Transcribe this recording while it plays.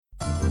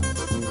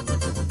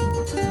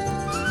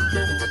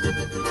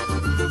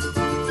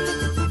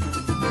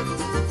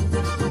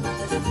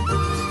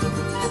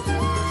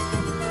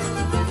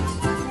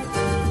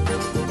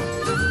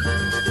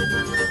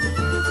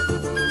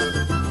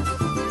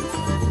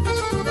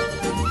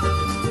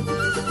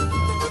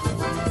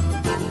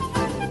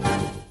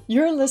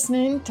You're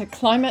listening to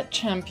Climate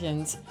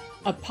Champions,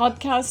 a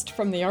podcast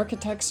from the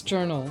Architects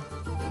Journal.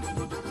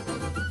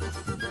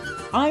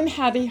 I'm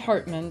Hattie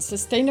Hartman,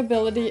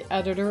 Sustainability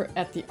Editor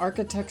at the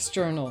Architects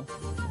Journal.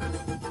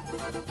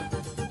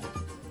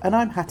 And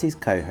I'm Hattie's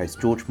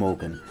co-host George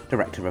Morgan,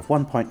 Director of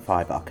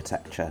 1.5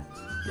 Architecture.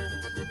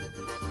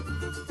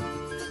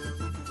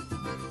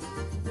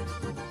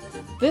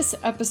 This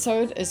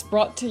episode is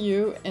brought to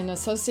you in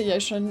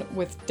association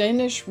with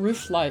Danish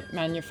roof light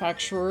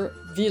manufacturer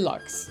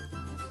Velux.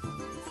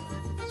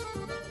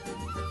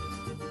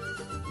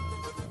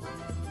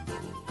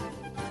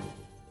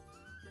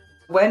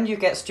 When you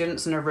get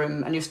students in a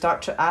room and you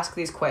start to ask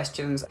these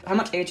questions, how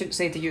much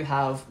agency do you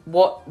have?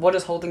 What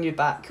is holding you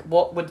back?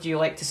 What would you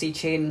like to see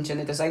change in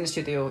the design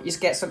studio? You just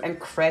get some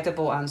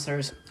incredible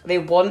answers. They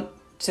want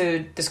to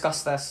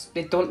discuss this.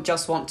 They don't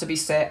just want to be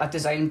set a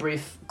design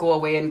brief, go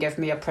away and give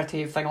me a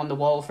pretty thing on the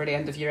wall for the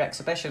end of year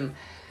exhibition.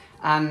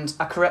 And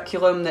a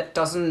curriculum that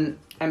doesn't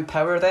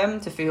empower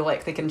them to feel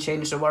like they can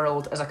change the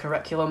world is a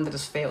curriculum that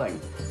is failing.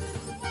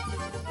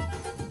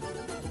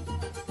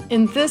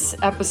 In this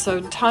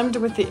episode, timed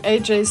with the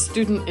AJ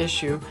student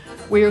issue,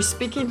 we are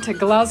speaking to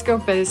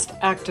Glasgow-based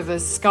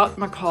activist Scott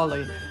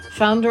Macaulay,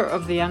 founder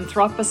of the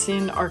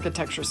Anthropocene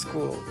Architecture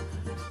School.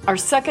 Our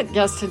second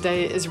guest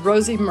today is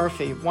Rosie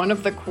Murphy, one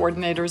of the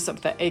coordinators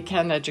of the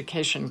ACAN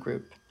Education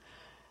Group.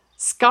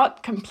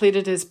 Scott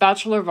completed his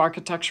Bachelor of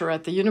Architecture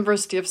at the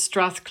University of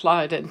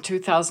Strathclyde in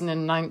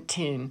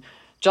 2019,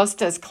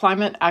 just as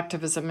climate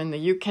activism in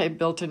the UK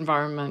built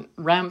environment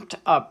ramped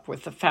up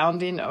with the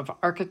founding of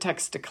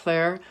Architects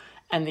Declare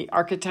and the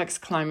Architects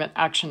Climate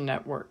Action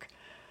Network.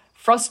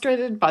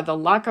 Frustrated by the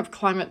lack of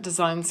climate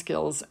design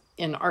skills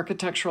in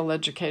architectural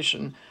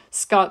education,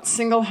 Scott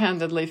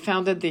single-handedly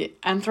founded the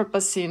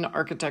Anthropocene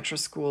Architecture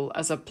School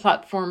as a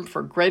platform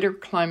for greater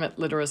climate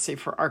literacy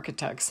for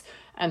architects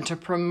and to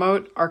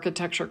promote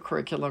architecture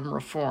curriculum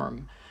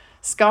reform.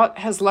 Scott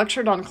has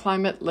lectured on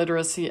climate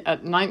literacy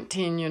at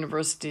 19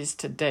 universities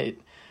to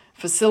date,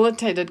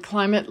 facilitated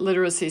climate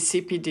literacy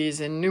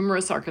CPDs in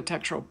numerous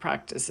architectural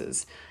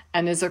practices,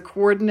 and is a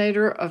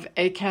coordinator of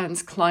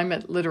ACAN's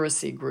Climate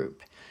Literacy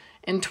Group.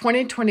 In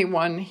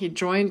 2021, he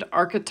joined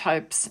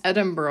Archetype's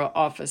Edinburgh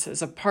office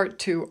as a Part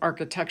 2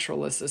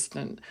 architectural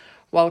assistant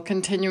while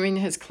continuing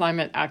his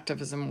climate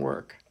activism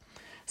work.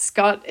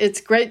 Scott, it's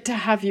great to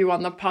have you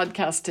on the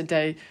podcast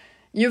today.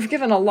 You've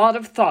given a lot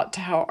of thought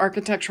to how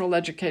architectural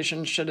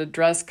education should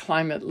address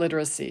climate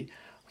literacy.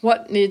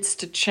 What needs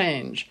to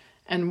change,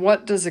 and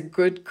what does a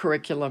good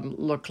curriculum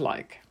look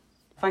like?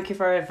 Thank you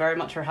very, very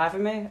much for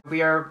having me.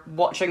 We are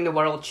watching the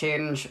world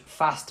change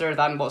faster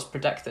than what's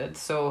predicted.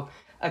 So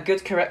a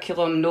good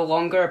curriculum no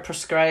longer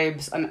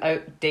prescribes an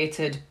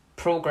outdated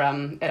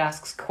program. It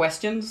asks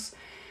questions,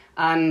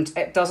 and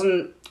it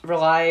doesn't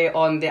rely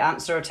on the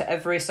answer to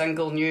every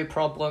single new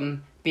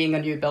problem being a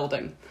new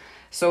building.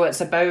 So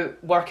it's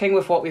about working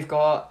with what we've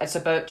got. It's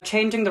about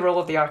changing the role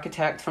of the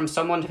architect from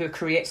someone who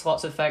creates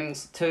lots of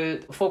things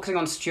to focusing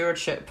on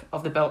stewardship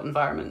of the built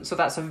environment. So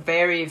that's a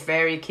very,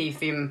 very key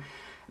theme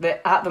that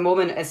at the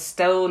moment is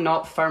still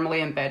not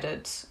firmly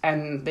embedded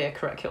in the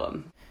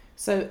curriculum.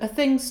 So are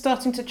things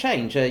starting to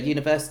change? Are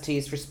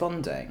universities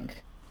responding?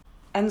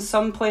 In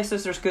some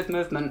places there's good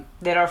movement.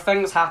 There are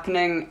things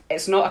happening.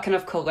 It's not a kind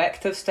of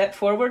collective step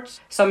forward.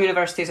 Some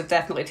universities have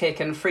definitely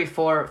taken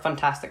 3-4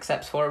 fantastic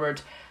steps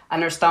forward,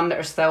 and there's some that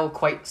are still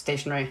quite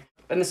stationary.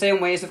 In the same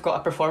ways we've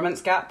got a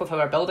performance gap with how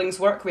our buildings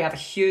work, we have a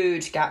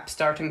huge gap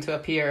starting to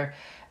appear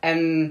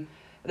in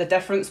the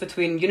difference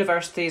between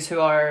universities who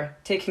are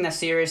taking this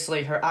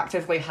seriously, who are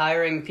actively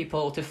hiring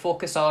people to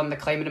focus on the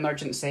climate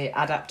emergency,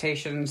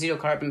 adaptation, zero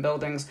carbon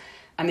buildings,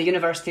 and the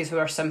universities who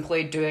are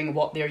simply doing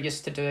what they're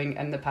used to doing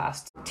in the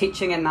past.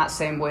 Teaching in that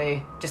same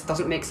way just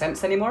doesn't make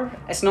sense anymore.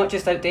 It's not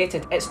just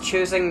outdated, it's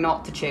choosing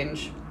not to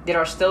change. There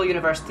are still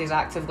universities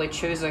actively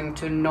choosing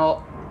to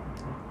not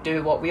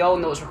do what we all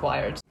know is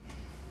required.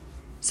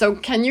 So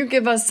can you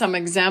give us some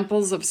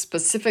examples of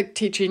specific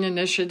teaching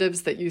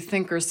initiatives that you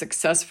think are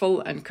successful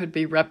and could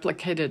be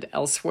replicated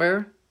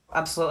elsewhere?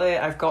 Absolutely.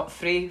 I've got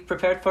 3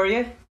 prepared for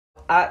you.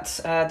 At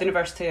the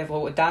University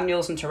of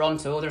Daniels in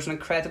Toronto, there's an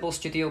incredible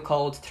studio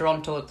called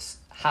Toronto's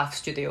Half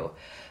Studio.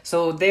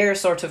 So their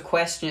sort of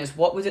question is,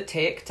 what would it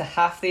take to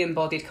half the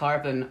embodied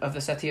carbon of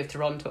the city of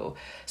Toronto?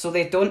 So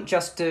they don't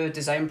just do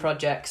design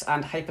projects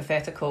and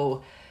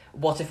hypothetical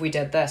what if we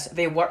did this?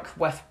 They work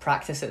with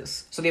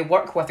practices. So they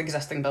work with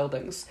existing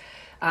buildings.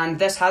 And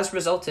this has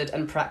resulted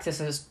in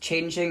practices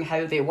changing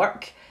how they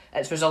work.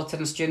 It's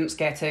resulted in students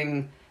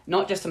getting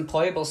not just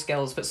employable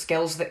skills, but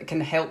skills that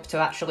can help to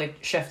actually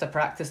shift the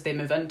practice they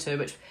move into,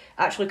 which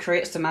actually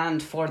creates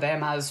demand for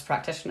them as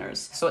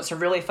practitioners. So it's a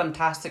really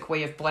fantastic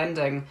way of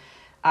blending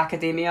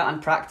academia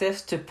and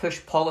practice to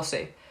push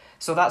policy.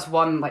 So that's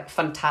one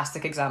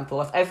fantastic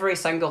example. If every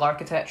single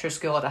architecture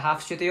school had a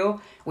half studio,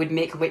 we'd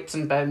make leaps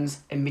and bounds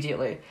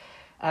immediately.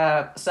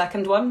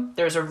 Second one,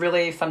 there's a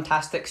really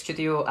fantastic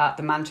studio at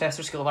the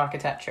Manchester School of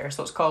Architecture.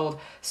 So it's called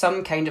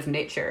Some Kind of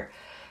Nature.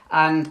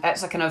 And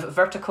it's a kind of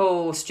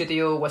vertical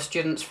studio with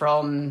students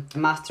from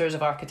Masters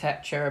of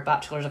Architecture,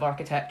 Bachelors of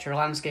Architecture,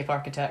 Landscape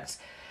Architects.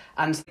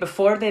 And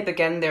before they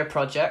begin their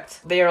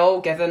project, they are all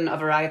given a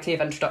variety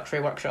of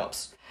introductory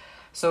workshops.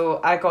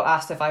 So I got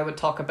asked if I would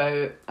talk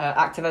about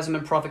activism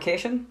and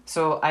provocation.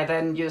 So I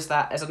then used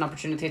that as an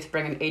opportunity to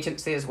bring in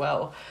agency as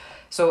well.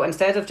 So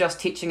instead of just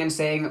teaching and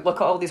saying, look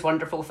at all these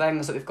wonderful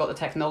things that we've got the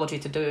technology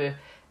to do,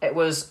 it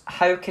was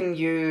how can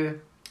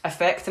you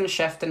affect and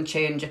shift and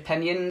change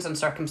opinions and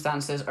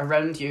circumstances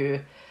around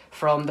you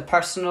from the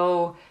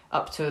personal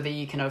up to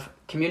the kind of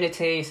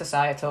community,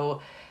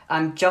 societal.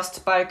 And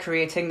just by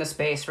creating the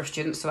space for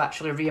students to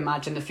actually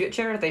reimagine the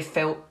future, they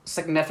felt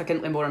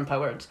significantly more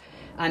empowered.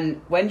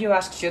 And when you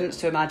ask students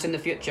to imagine the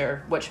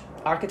future, which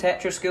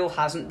architecture school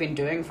hasn't been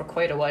doing for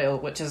quite a while,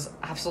 which is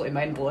absolutely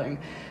mind-blowing,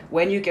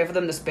 when you give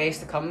them the space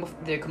to come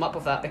up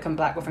with that, they come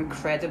back with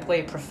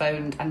incredibly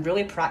profound and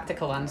really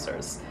practical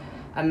answers.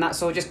 And that's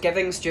so just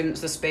giving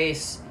students the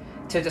space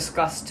to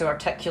discuss, to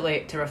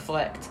articulate, to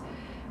reflect,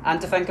 and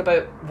to think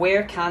about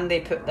where can they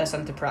put this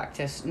into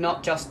practice.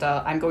 Not just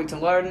I'm going to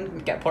learn,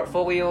 get a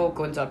portfolio,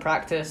 go into a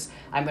practice,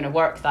 I'm going to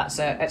work, that's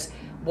it. It's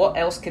what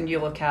else can you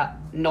look at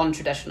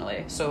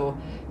non-traditionally? So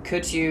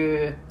could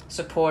you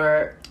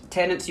support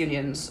tenants'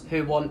 unions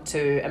who want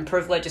to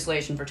improve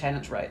legislation for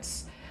tenants'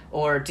 rights?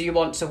 Or do you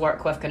want to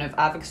work with kind of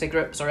advocacy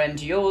groups or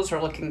NGOs who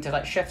are looking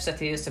to shift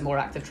cities to more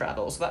active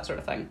travel? So that sort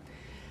of thing.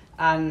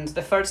 And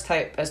the third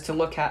type is to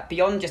look at,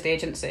 beyond just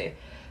agency,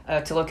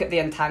 to look at the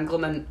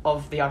entanglement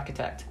of the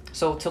architect.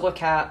 So to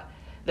look at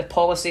the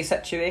policy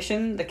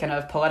situation, the kind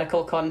of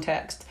political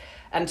context,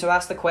 and to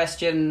ask the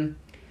question,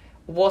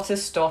 what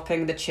is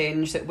stopping the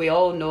change that we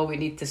all know we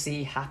need to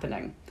see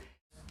happening?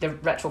 The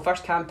Retro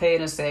First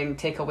campaign is saying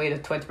take away the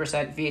 20%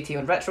 VAT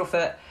on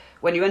retrofit.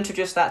 When you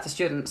introduce that to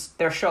students,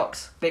 they're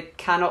shocked. They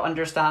cannot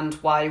understand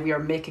why we are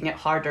making it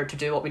harder to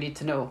do what we need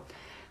to know.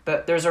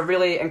 But there's a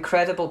really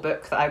incredible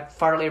book that I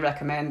thoroughly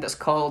recommend that's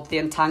called The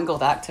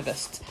Entangled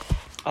Activist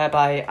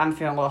by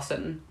Anthea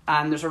Lawson.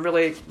 And there's a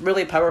really,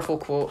 really powerful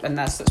quote in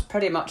this that's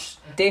pretty much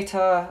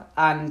data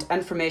and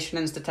information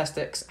and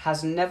statistics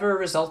has never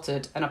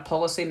resulted in a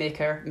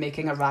policymaker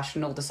making a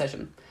rational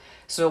decision.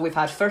 So we've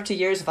had 30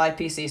 years of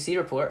IPCC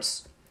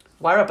reports.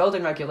 Why are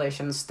building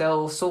regulations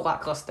still so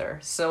lackluster,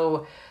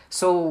 so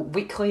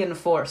weakly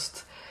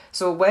enforced?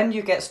 So when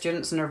you get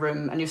students in a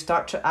room and you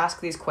start to ask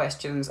these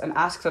questions and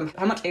ask them,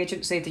 how much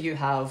agency do you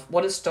have?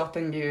 What is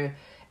stopping you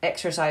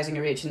exercising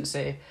your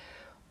agency?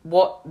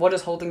 What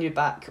is holding you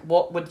back?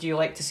 What would you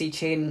like to see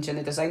change in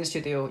the design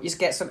studio? You just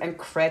get some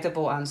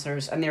incredible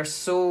answers, and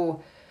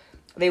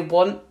they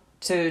want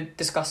to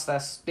discuss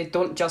this. They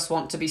don't just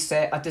want to be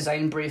set a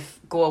design brief,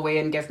 go away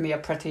and give me a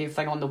pretty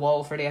thing on the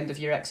wall for the end of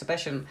year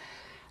exhibition.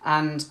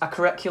 And a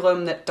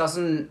curriculum that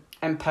doesn't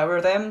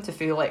empower them to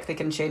feel like they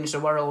can change the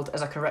world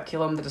is a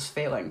curriculum that is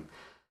failing.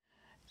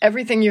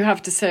 Everything you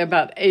have to say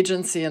about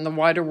agency in the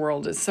wider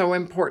world is so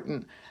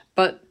important.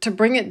 But to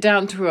bring it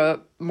down to a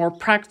more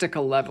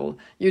practical level,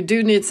 you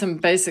do need some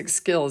basic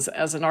skills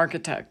as an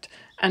architect.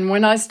 And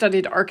when I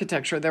studied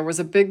architecture, there was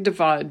a big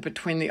divide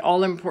between the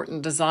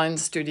all-important design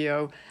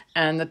studio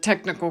and the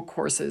technical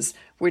courses,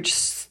 which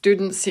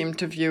students seem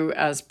to view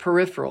as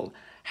peripheral.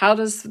 How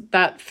does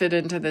that fit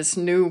into this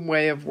new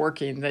way of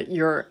working that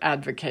you're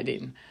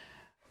advocating?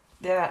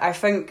 Yeah, I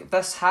think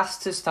this has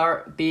to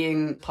start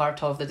being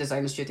part of the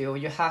design studio.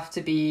 You have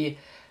to be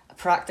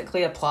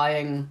practically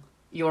applying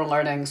your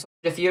learnings.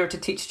 If you were to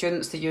teach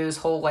students to use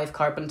whole life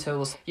carbon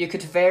tools, you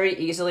could very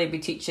easily be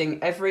teaching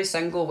every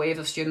single wave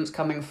of students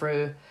coming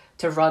through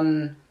to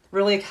run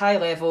really high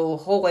level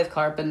whole life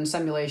carbon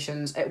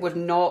simulations. It would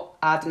not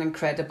add an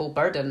incredible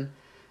burden.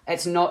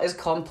 It's not as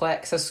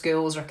complex as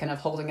schools are kind of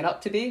holding it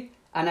up to be.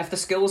 And if the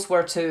schools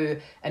were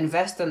to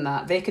invest in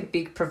that, they could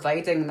be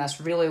providing this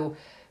really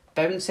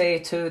bounty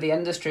to the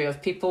industry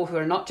of people who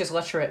are not just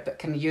literate but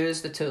can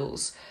use the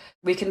tools.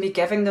 We can be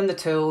giving them the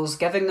tools,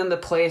 giving them the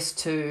place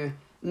to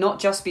not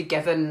just be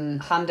given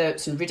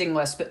handouts and reading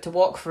lists, but to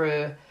walk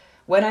through,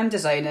 when I'm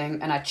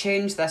designing and I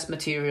change this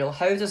material,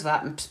 how does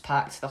that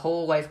impact the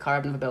whole life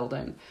carbon of a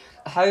building?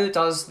 How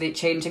does the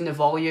changing the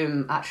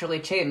volume actually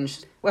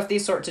change? With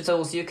these sorts of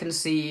tools, you can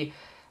see,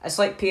 it's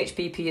like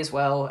PHPP as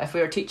well. If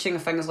we were teaching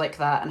things like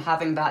that and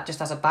having that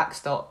just as a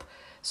backstop,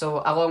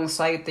 so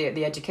alongside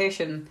the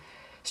education,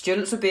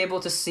 students would be able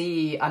to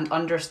see and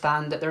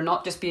understand that they're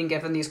not just being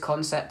given these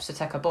concepts to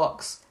tick a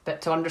box, but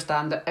to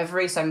understand that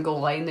every single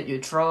line that you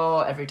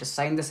draw, every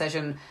design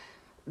decision,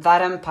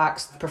 that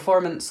impacts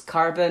performance,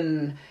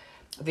 carbon,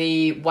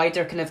 the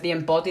wider kind of the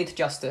embodied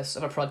justice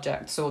of a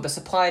project. So the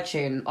supply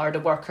chain, are the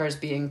workers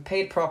being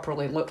paid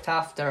properly, looked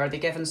after? Are they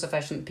given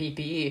sufficient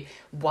PPE?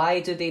 Why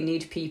do they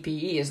need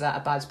PPE? Is that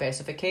a bad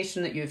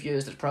specification that you've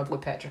used? It's probably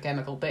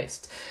petrochemical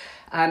based.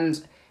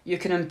 And you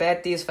can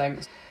embed these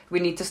things. We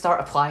need to start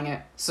applying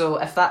it. So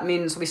if that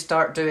means we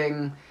start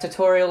doing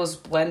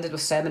tutorials blended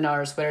with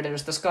seminars where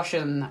there's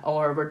discussion,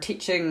 or we're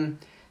teaching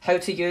how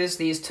to use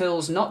these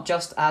tools, not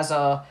just as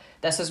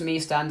this is me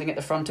standing at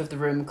the front of the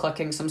room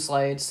clicking some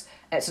slides.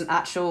 It's an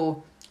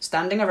actual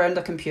standing around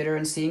a computer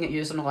and seeing it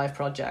used on a live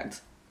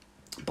project,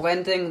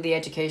 blending the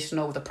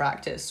educational with the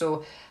practice.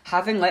 So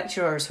having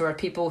lecturers who are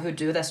people who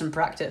do this in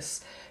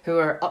practice, who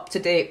are up to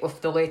date with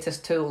the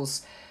latest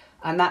tools,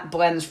 and that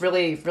blends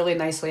really, really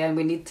nicely. And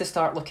we need to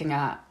start looking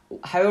at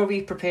how are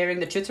we preparing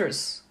the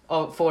tutors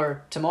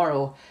for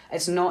tomorrow.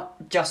 It's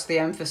not just the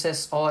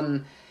emphasis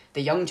on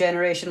the young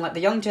generation. Like,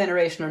 the young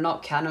generation are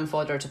not cannon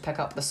fodder to pick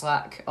up the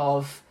slack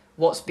of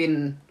what's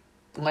been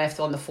left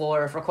on the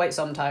floor for quite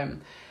some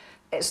time.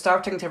 It's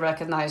starting to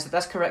recognise that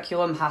this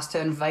curriculum has to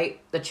invite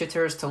the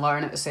tutors to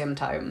learn at the same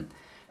time.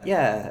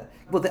 Yeah,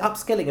 well, the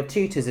upskilling of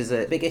tutors is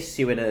a big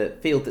issue in a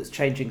field that's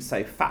changing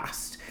so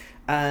fast.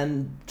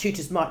 And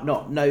tutors might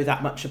not know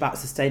that much about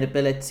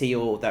sustainability,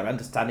 or their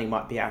understanding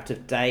might be out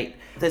of date.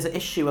 There's an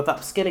issue of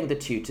upskilling the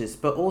tutors,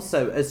 but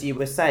also, as you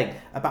were saying,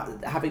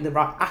 about having the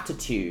right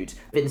attitude,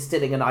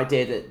 instilling an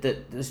idea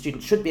that the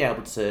students should be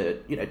able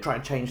to, try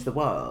and change the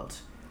world.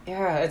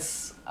 Yeah,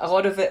 it's a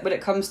lot of it when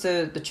it comes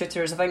to the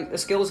tutors. I think the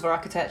schools of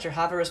architecture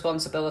have a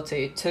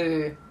responsibility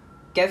to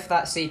give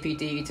that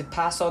CPD, to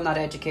pass on that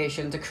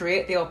education, to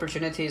create the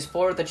opportunities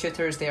for the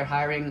tutors they are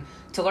hiring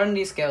to learn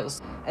these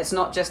skills. It's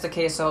not just a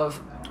case of,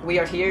 we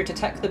are here to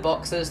tick the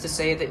boxes to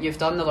say that you've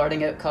done the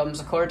learning outcomes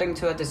according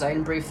to a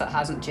design brief that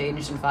hasn't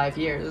changed in 5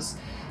 years.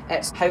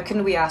 It's how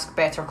can we ask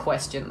better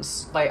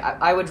questions? Like,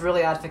 I would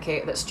really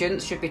advocate that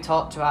students should be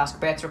taught to ask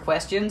better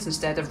questions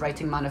instead of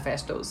writing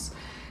manifestos.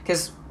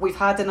 Because we've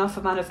had enough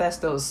of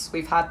manifestos.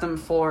 We've had them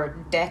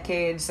for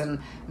decades, and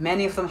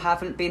many of them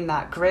haven't been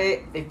that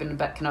great. They've been a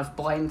bit kind of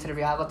blind to the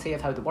reality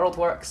of how the world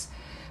works.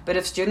 But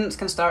if students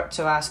can start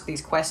to ask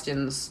these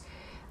questions,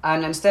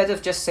 and instead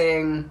of just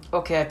saying,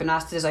 okay, I've been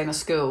asked to design a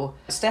school,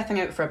 stepping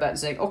out for a bit and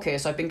saying, okay,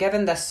 so I've been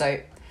given this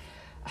site.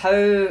 How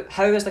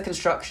is the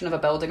construction of a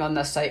building on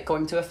this site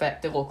going to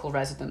affect the local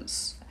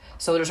residents?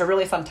 So there's a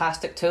really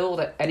fantastic tool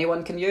that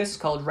anyone can use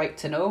called Right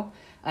to Know,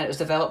 and it was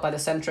developed by the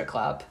Centric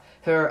Lab,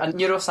 who are a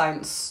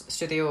neuroscience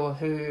studio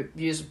who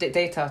use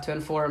data to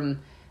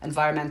inform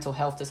environmental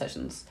health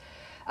decisions.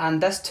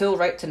 And this tool,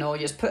 Right to Know,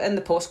 you just put in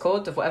the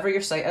postcode of whatever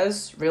your site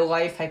is, real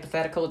life,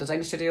 hypothetical,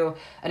 design studio,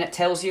 and it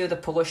tells you the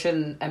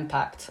pollution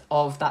impact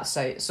of that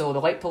site. So the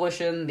light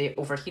pollution, the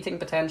overheating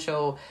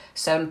potential,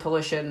 sound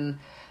pollution.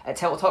 It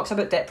talks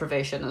about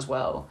deprivation as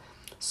well.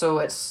 So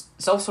it's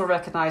also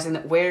recognising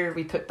that where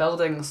we put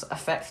buildings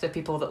affect the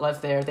people that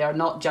live there. They are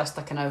not just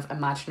a kind of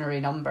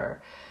imaginary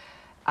number.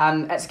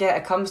 And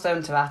it comes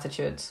down to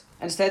attitude.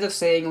 Instead of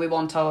saying we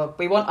want a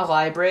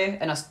library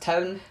in a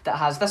town that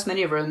has this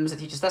many rooms, that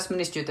teaches this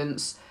many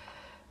students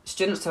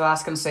to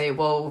ask and say,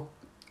 well,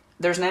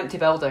 there's an empty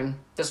building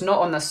that's not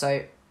on this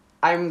site.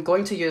 I'm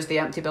going to use the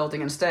empty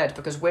building instead,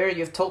 because where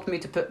you've told me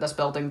to put this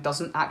building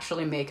doesn't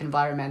actually make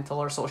environmental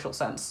or social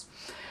sense.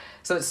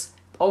 So it's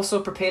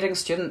also preparing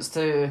students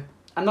to,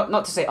 and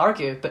not to say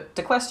argue, but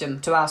to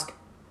question, to ask,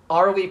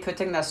 are we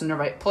putting this in the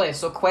right place?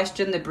 So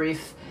question the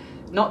brief,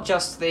 not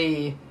just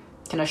the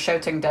kind of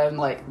shouting down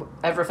like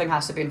everything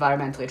has to be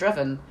environmentally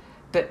driven,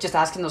 but just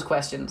asking those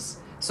questions.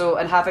 So,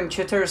 and having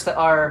tutors that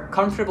are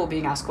comfortable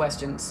being asked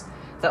questions,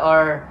 that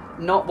are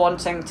not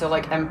wanting to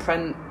like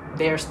imprint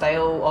their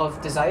style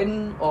of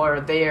design or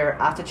their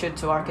attitude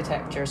to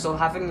architecture. So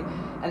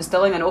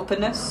instilling an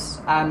openness,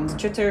 and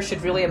tutors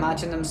should really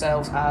imagine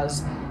themselves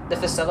as the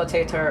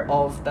facilitator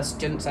of the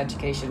student's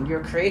education.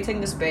 You're creating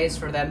the space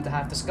for them to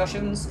have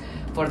discussions,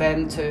 for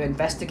them to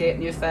investigate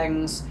new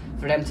things,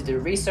 for them to do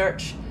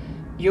research.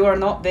 You are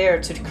not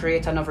there to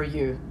create another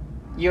you.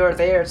 You're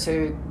there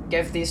to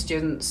give these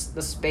students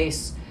the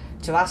space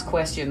to ask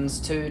questions,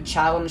 to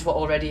challenge what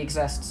already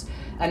exists.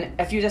 And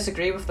if you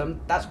disagree with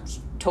them, that's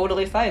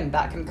totally fine.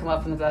 That can come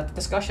up in the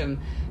discussion.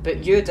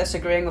 But you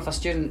disagreeing with a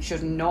student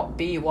should not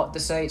be what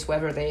decides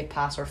whether they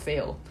pass or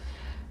fail.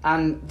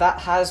 And that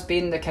has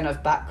been the kind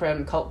of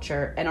background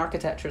culture in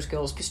architecture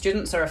schools, because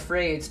students are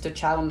afraid to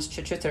challenge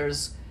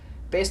tutors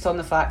based on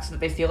the fact that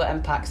they feel it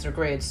impacts their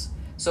grades.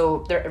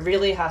 So there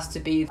really has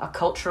to be a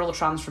cultural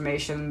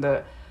transformation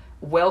that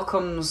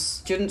welcomes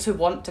students who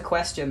want to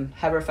question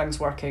how are things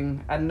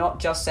working, and not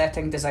just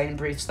setting design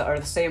briefs that are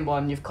the same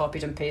one you've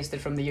copied and pasted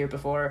from the year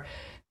before.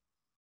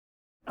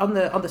 On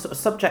the sort of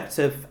subject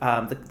of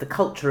the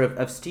culture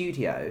of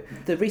studio,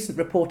 the recent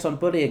report on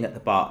bullying at the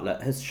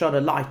Bartlett has shone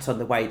a light on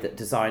the way that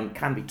design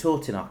can be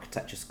taught in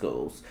architecture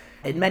schools.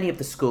 In many of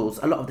the schools,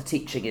 a lot of the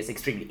teaching is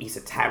extremely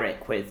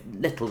esoteric, with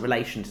little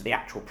relation to the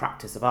actual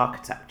practice of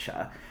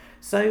architecture.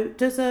 So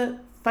does a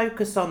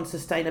focus on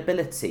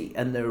sustainability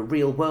and the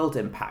real-world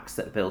impacts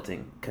that a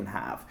building can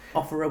have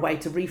offer a way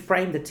to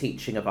reframe the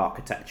teaching of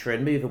architecture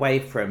and move away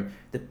from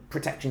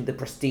protecting the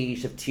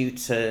prestige of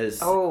tutors?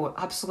 Oh,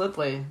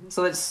 absolutely.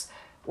 So it's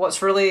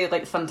what's really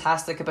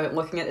fantastic about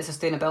looking at the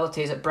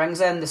sustainability is it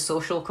brings in the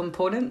social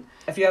component.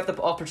 If you have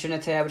the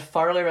opportunity, I would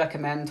thoroughly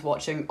recommend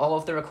watching all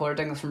of the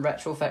recordings from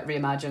Retrofit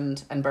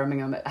Reimagined in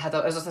Birmingham. It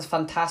was this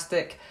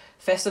fantastic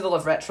festival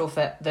of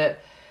retrofit that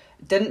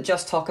didn't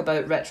just talk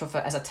about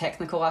retrofit as a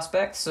technical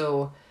aspect,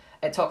 so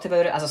it talked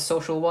about it as a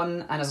social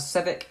one and as a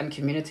civic and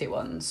community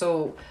one.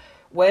 So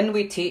when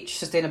we teach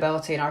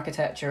sustainability in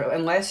architecture,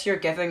 unless you're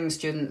giving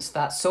students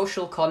that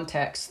social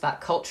context,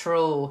 that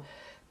cultural,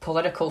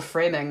 political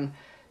framing,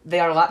 they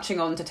are latching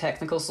on to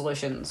technical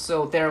solutions.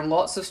 So there are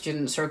lots of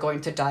students who are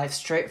going to dive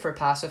straight for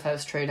passive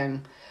house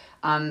training,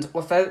 and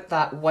without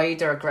that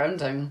wider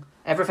grounding,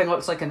 everything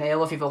looks like a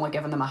nail if you've only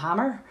given them a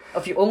hammer.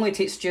 If you only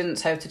teach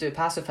students how to do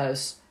passive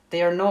house,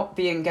 they are not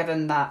being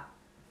given that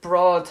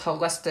broad,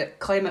 holistic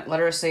climate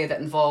literacy that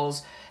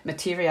involves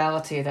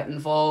materiality, that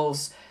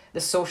involves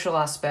the social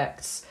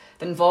aspects,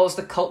 that involves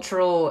the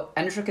cultural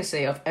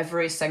intricacy of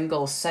every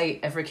single site,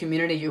 every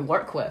community you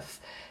work with.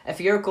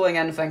 If you're going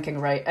in thinking,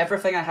 right,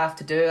 everything I have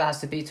to do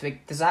has to be to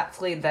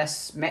exactly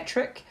this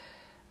metric,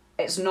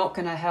 it's not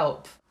going to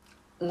help.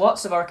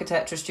 Lots of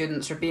architecture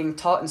students are being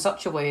taught in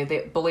such a way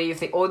they believe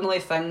the only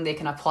thing they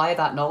can apply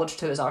that knowledge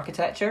to is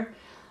architecture,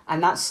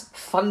 and that's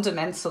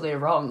fundamentally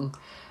wrong.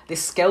 The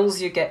skills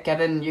you get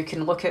given, you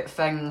can look at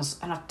things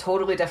in a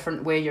totally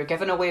different way. You're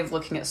given a way of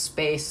looking at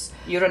space.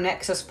 You're a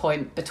nexus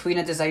point between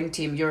a design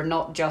team. You're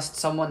not just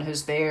someone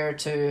who's there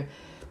to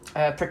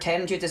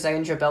pretend you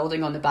designed your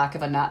building on the back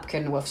of a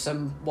napkin with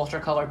some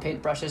watercolour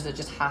paintbrushes that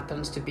just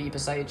happens to be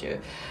beside you.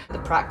 The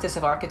practice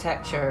of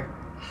architecture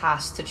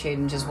has to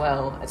change as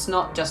well. It's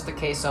not just the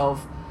case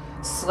of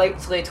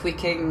slightly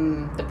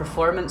tweaking the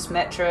performance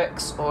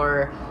metrics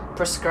or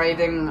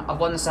prescribing a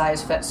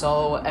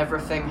one-size-fits-all,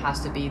 everything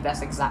has to be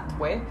this exact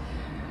way.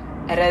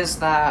 It's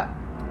that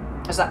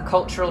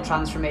cultural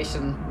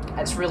transformation.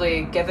 It's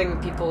really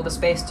giving people the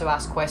space to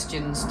ask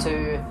questions,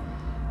 to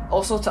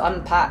also to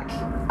unpack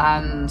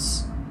and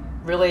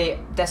really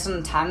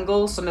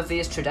disentangle some of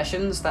these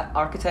traditions that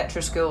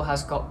architecture school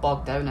has got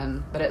bogged down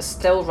in. But it's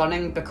still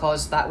running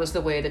because that was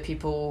the way the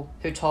people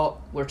who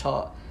taught were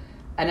taught.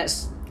 And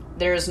it's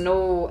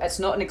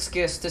not an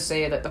excuse to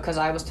say that because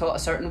I was taught a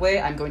certain way,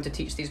 I'm going to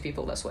teach these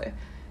people this way.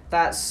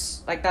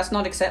 That's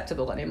not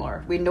acceptable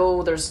anymore. We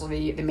know there's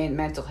the main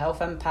mental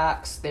health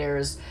impacts,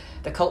 there's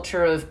the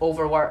culture of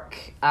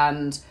overwork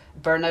and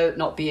burnout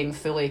not being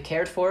fully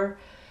cared for,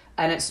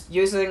 and it's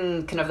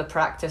using kind of the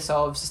practice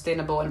of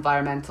sustainable,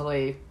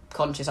 environmentally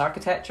conscious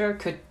architecture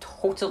could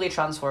totally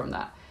transform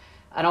that.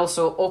 And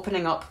also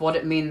opening up what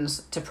it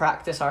means to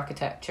practice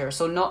architecture.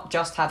 So not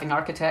just having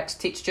architects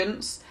teach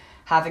students,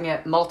 having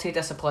it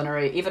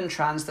multidisciplinary, even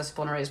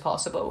transdisciplinary as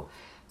possible.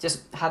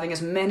 Just having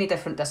as many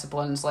different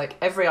disciplines, like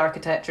every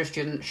architecture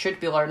student should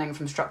be learning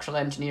from structural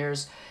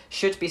engineers,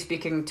 should be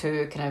speaking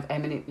to kind of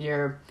eminent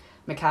year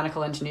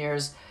mechanical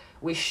engineers.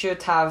 We should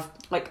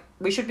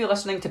be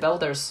listening to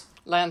builders.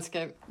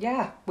 Landscape.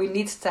 Yeah, we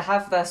need to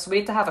have this. We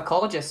need to have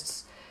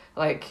ecologists.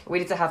 We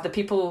need to have the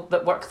people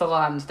that work the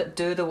land, that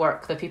do the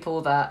work, the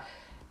people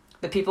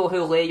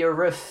who lay your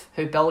roof,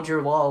 who build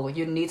your wall.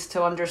 You need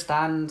to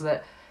understand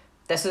that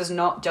this is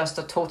not just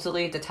a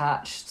totally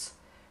detached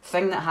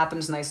thing that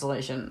happens in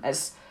isolation.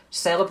 It's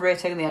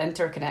celebrating the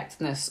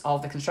interconnectedness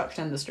of the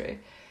construction industry.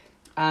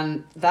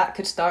 And that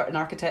could start in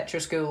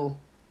architecture school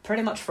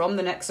pretty much from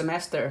the next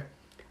semester.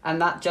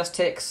 And that just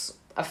takes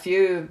a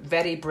few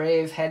very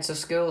brave heads of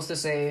schools to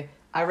say,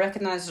 I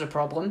recognise there's a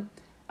problem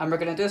and we're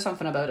going to do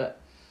something about it.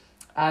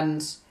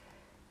 And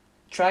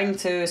trying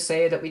to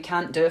say that we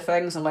can't do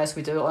things unless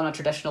we do it on a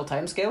traditional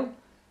timescale,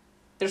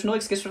 there's no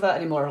excuse for that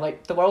anymore.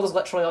 The world is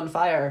literally on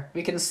fire.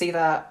 We can see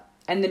that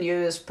in the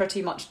news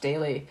pretty much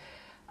daily.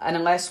 And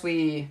unless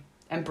we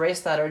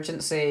embrace that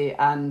urgency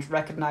and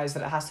recognise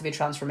that it has to be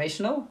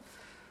transformational,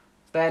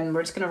 then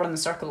we're just going to run in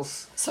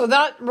circles. So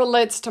that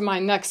relates to my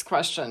next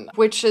question,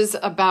 which is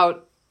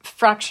about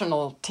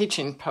fractional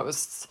teaching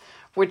posts,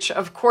 which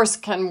of course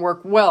can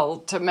work well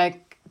to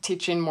make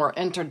teaching more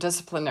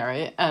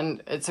interdisciplinary.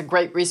 And it's a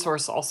great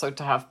resource also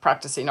to have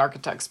practicing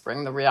architects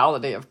bring the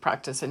reality of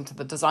practice into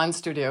the design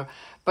studio.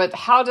 But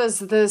how does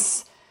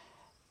this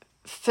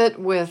fit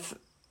with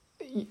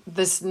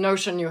this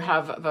notion you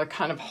have of a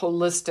kind of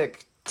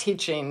holistic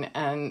teaching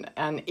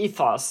and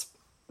ethos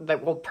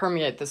that will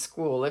permeate the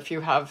school? If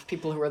you have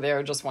people who are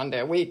there just one day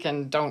a week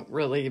and don't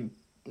really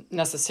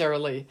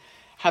necessarily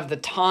have the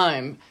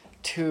time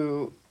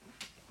to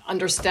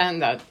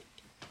understand that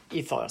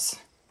ethos.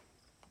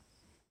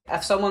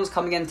 If someone's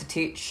coming in to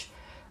teach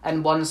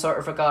in one sort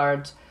of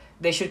regard,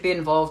 they should be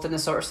involved in the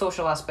sort of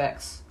social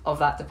aspects of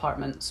that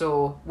department.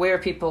 So where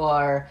people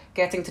are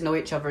getting to know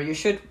each other, you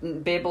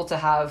should be able to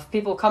have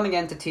people coming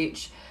in to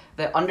teach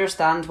that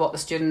understand what the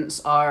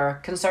students are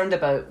concerned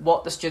about,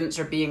 what the students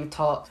are being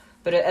taught.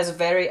 But it's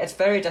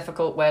very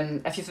difficult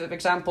when, if you've, for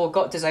example,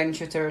 got design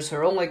tutors who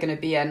are only going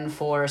to be in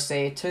for,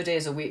 say, 2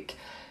 days a week,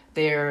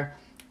 they're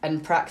in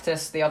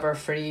practice the other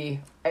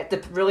 3.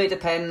 It really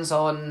depends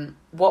on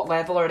what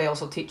level are they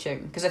also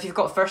teaching. Because if you've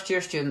got first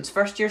year students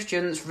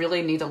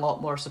really need a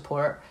lot more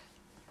support.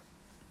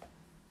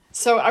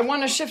 So I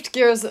want to shift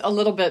gears a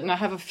little bit, and I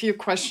have a few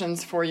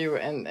questions for you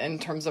in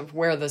terms of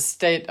where the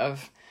state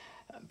of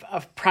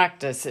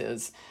practice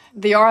is.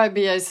 The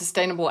RIBA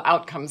Sustainable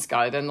Outcomes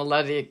Guide and the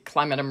LEDI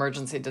Climate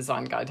Emergency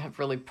Design Guide have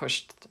really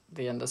pushed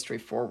the industry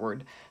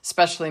forward,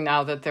 especially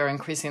now that they're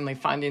increasingly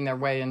finding their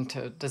way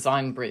into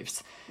design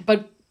briefs.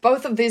 But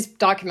Both of these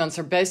documents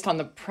are based on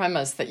the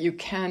premise that you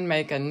can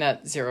make a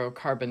net zero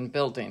carbon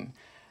building.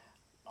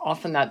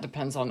 Often that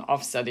depends on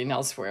offsetting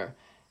elsewhere.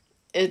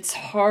 It's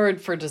hard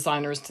for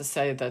designers to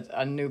say that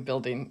a new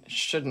building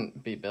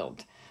shouldn't be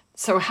built.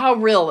 So how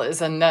real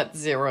is a net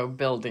zero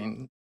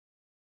building?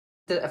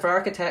 For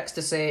architects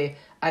to say,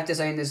 I've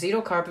designed a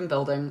zero carbon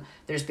building,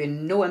 there's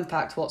been no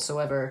impact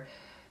whatsoever,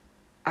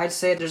 I'd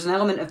say there's an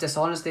element of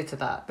dishonesty to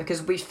that,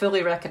 because we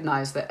fully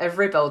recognise that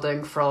every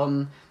building,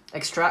 from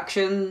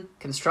extraction,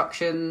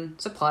 construction,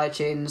 supply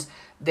chains,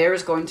 there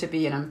is going to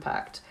be an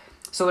impact.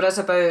 So it is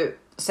about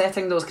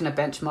setting those kind of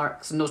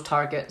benchmarks and those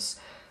targets.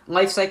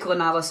 Life cycle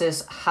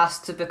analysis has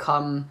to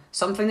become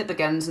something that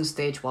begins in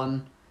stage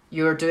one.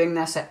 You're doing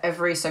this at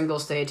every single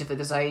stage of the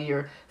design.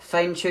 You're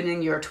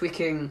fine-tuning, you're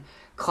tweaking.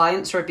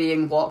 Clients are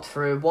being walked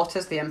through what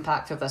is the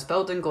impact of this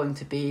building going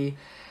to be.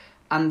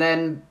 And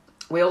then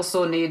we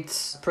also need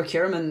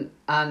procurement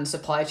and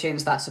supply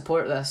chains that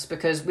support this,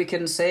 because we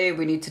can say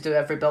we need to do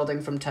every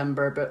building from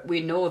timber, but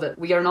we know that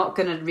we are not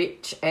going to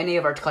reach any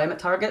of our climate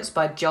targets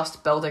by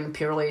just building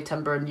purely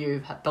timber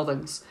new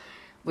buildings.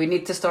 We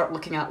need to start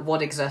looking at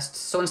what exists.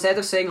 So instead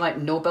of saying like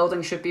no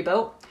building should be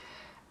built,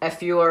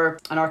 if you're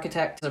an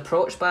architect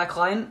approached by a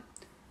client,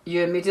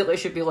 you immediately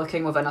should be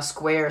looking within a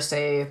square,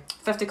 say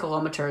 50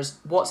 kilometres,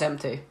 what's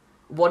empty,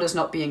 what is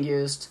not being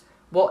used,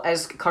 what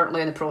is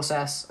currently in the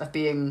process of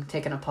being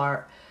taken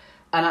apart,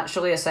 and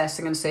actually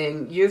assessing and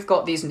saying, you've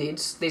got these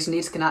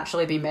needs can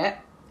actually be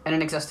met in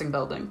an existing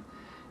building.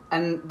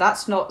 And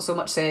that's not so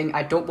much saying,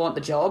 I don't want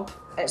the job,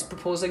 it's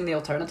proposing the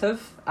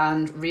alternative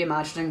and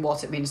reimagining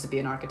what it means to be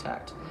an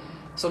architect.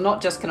 So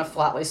not just kind of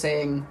flatly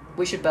saying,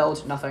 we should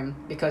build nothing,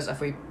 because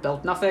if we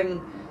build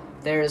nothing,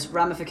 there's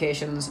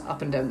ramifications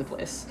up and down the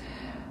place.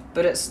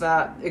 But it's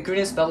that a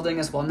greenest building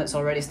is one that's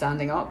already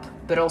standing up,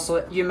 but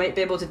also you might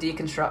be able to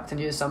deconstruct and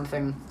use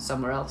something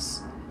somewhere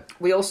else.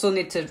 We also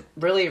need to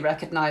really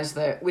recognise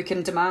that we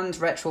can demand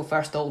retro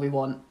first all we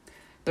want,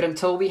 but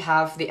until we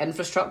have the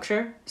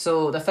infrastructure,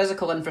 so the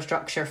physical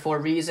infrastructure for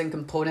reusing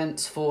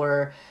components,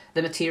 for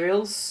the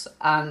materials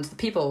and the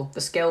people,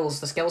 the skills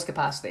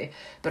capacity,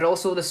 but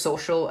also the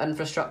social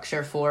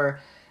infrastructure for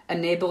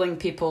enabling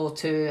people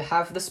to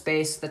have the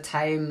space, the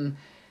time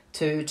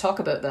to talk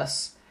about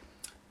this.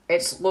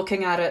 It's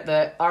looking at it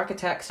that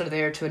architects are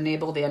there to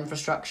enable the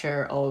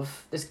infrastructure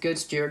of this good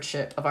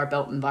stewardship of our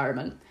built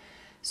environment.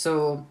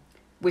 So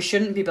we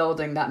shouldn't be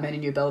building that many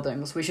new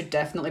buildings. We should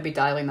definitely be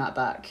dialing that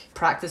back.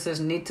 Practices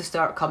need to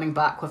start coming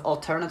back with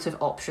alternative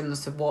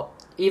options to what,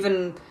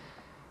 even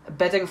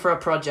bidding for a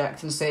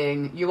project and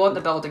saying, you want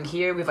the building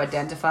here, we've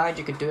identified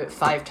you could do it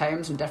 5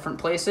 times in different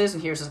places,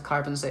 and here's the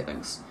carbon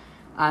savings.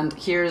 And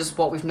here's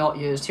what we've not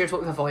used, here's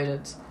what we've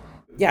avoided.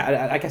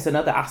 Yeah, I guess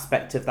another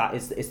aspect of that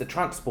is the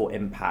transport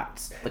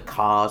impacts. The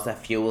cars, their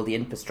fuel, the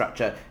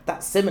infrastructure,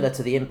 that's similar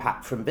to the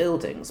impact from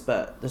buildings,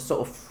 but the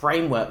sort of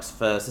frameworks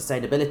for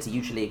sustainability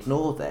usually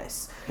ignore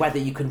this, whether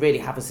you can really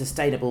have a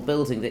sustainable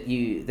building that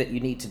you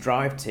need to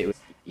drive to.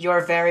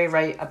 You're very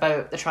right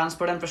about the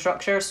transport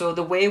infrastructure. So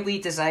the way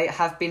we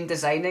have been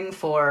designing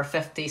for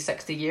 50,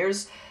 60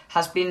 years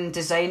has been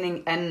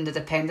designing in the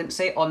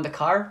dependency on the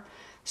car.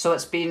 So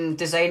it's been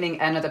designing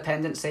in a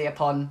dependency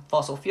upon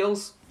fossil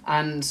fuels.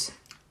 And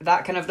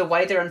that kind of the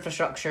wider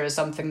infrastructure is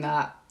something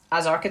that,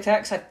 as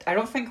architects, I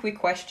don't think we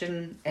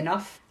question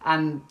enough.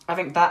 And I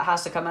think that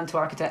has to come into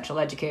architectural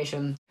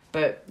education.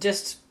 But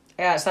just,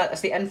 yeah,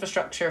 it's the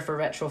infrastructure for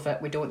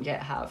retrofit we don't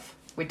yet have.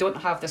 We don't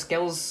have the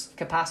skills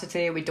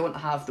capacity, we don't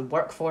have the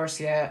workforce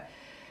yet.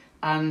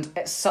 And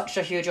it's such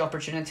a huge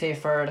opportunity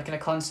for the kind of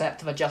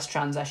concept of a just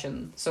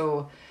transition.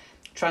 So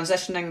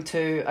transitioning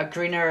to a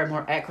greener,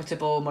 more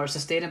equitable, more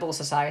sustainable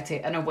society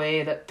in a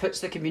way that puts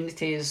the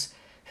communities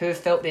who have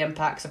felt the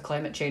impacts of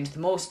climate change the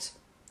most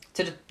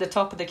to the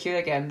top of the queue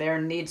again.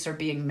 Their needs are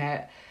being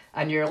met,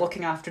 and you're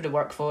looking after the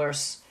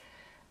workforce,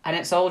 and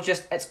it's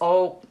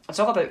all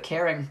about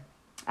caring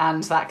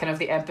and that kind of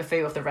the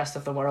empathy with the rest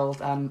of the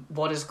world and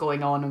what is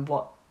going on and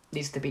what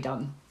needs to be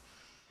done.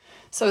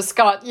 So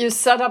Scott, you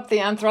set up the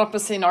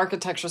Anthropocene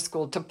Architecture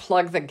School to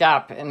plug the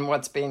gap in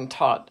what's being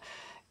taught.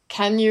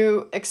 Can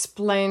you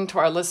explain to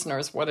our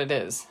listeners what it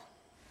is?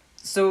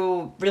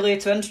 So really,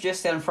 to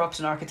introduce the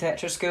Anthropocene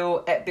Architecture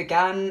School, it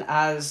began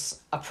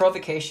as a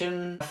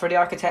provocation. For the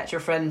Architecture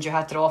Fringe, you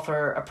had to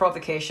offer a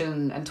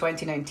provocation in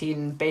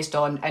 2019 based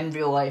on in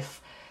real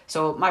life.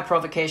 So my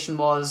provocation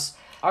was,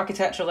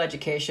 architectural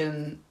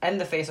education in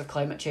the face of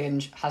climate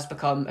change has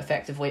become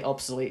effectively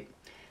obsolete.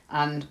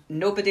 And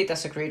nobody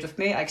disagreed with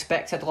me. I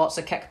expected lots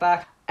of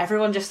kickback.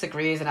 Everyone just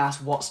agrees and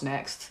asks what's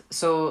next.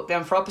 So the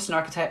Anthropocene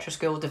Architecture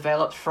School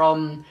developed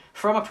from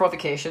a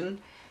provocation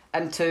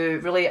into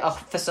really a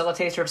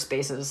facilitator of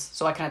spaces.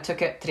 So I kind of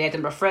took it to the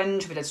Edinburgh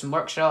Fringe, we did some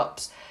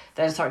workshops,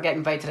 then started getting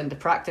invited into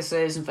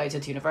practices,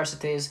 invited to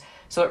universities.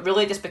 So it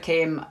really just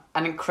became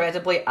an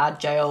incredibly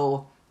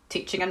agile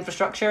teaching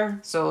infrastructure.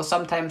 So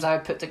sometimes I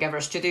would put together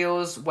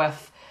studios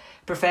with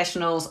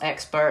professionals,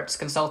 experts,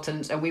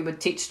 consultants, and we would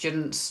teach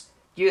students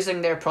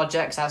using their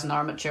projects as an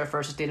armature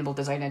for sustainable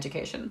design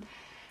education.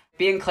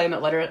 being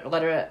climate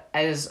literate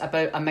is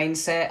about a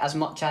mindset as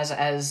much as it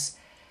is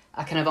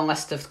a kind of a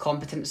list of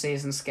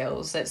competencies and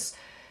skills. It's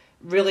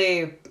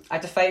really, I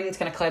defined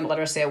kind of climate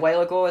literacy a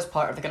while ago as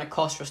part of the kind of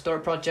Cost Restore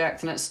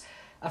project, and it's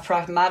a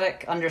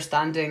pragmatic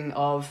understanding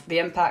of the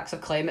impacts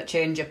of climate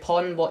change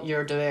upon what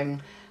you're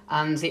doing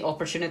and the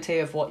opportunity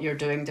of what you're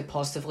doing to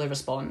positively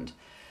respond.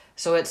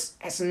 So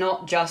it's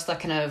not just a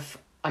kind of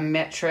a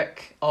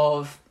metric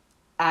of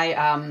I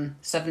am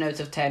 7 out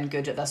of 10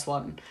 good at this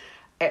one.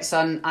 It's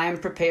I'm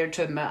prepared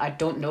to admit I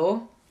don't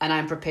know, and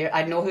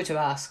I know who to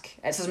ask.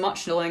 It's as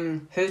much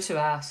knowing who to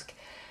ask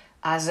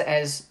as it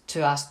is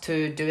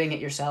to doing it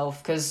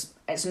yourself, because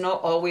it's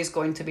not always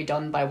going to be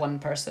done by one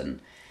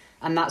person.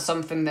 And that's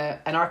something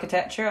that in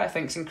architecture I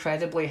think is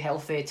incredibly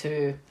healthy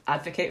to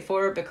advocate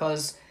for,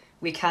 because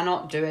we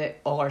cannot do it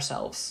all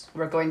ourselves.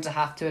 We're going to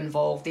have to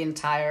involve the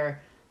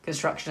entire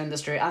construction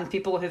industry and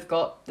people who've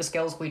got the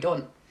skills we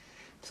don't.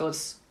 So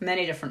it's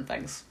many different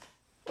things.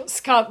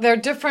 Scott, there are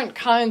different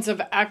kinds of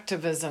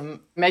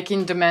activism,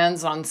 making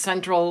demands on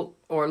central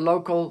or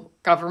local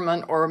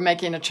government, or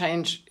making a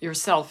change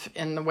yourself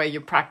in the way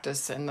you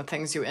practice and the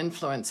things you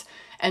influence.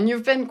 And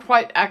you've been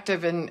quite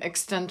active in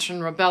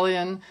Extinction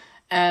Rebellion,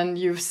 and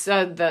you've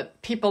said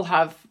that people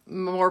have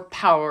more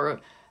power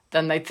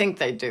than they think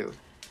they do.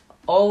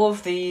 All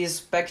of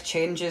these big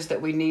changes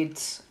that we need,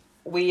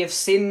 we have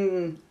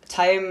seen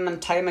time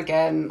and time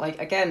again,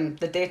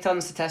 the data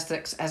and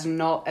statistics has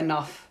not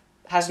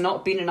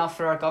been enough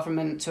for our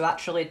government to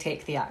actually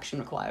take the action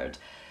required.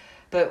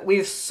 But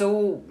we've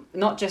I've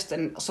got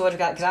an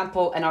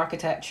example in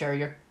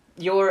architecture,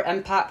 your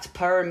impact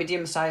per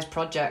medium-sized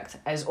project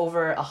is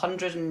over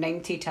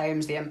 190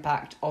 times the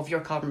impact of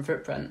your carbon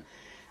footprint.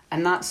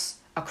 And that's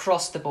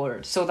across the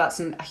board. So that's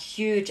a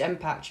huge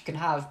impact you can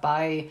have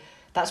by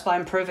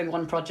improving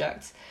one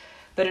project.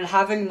 But in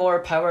having more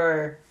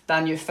power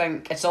than you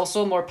think, it's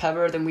also more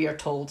power than we are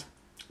told.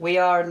 We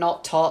are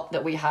not taught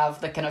that we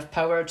have the kind of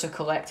power to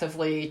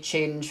collectively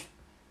change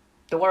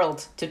the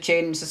world, to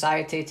change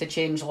society, to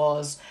change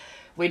laws.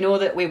 We know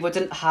that we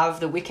wouldn't have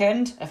the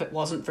weekend if it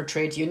wasn't for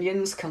trade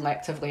unions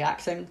collectively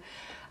acting.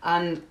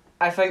 And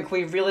I think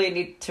we really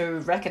need to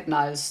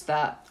recognise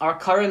that our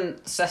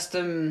current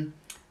system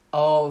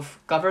of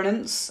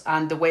governance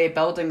and the way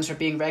buildings are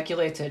being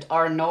regulated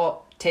are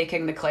not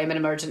taking the climate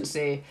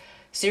emergency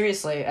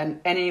seriously in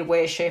any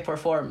way, shape or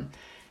form.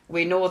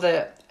 We know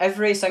that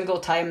every single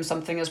time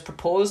something is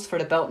proposed for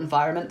the built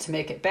environment to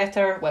make it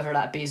better, whether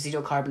that be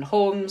zero carbon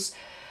homes,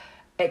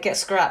 it gets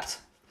scrapped.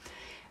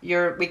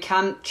 We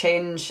can't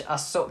change a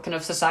kind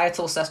of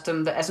societal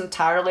system that is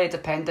entirely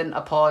dependent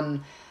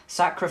upon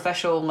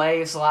sacrificial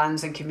lives,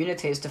 lands and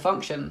communities to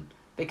function,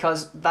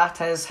 because that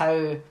is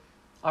how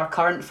our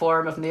current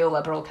form of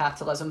neoliberal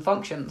capitalism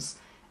functions.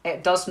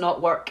 It does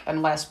not work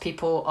unless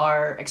people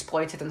are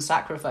exploited and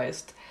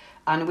sacrificed.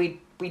 And we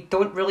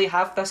don't really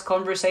have this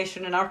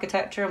conversation in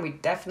architecture, and we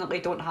definitely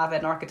don't have it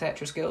in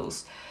architecture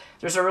schools.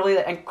 There's a really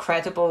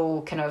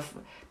incredible kind of,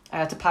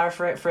 to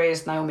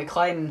paraphrase Naomi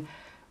Klein,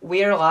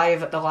 we are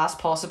alive at the last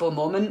possible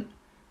moment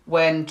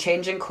when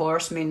changing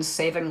course means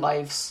saving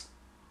lives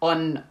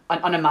on an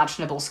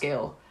unimaginable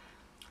scale.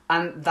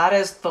 And that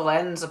is the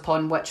lens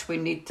upon which we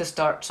need to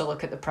start to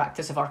look at the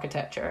practice of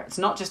architecture. It's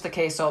not just a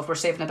case of we're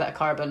saving a bit of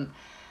carbon.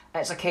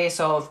 It's a case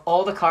of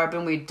all the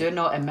carbon we do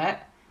not emit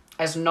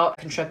is not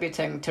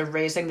contributing to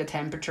raising the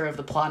temperature of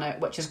the planet,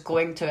 which is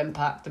going to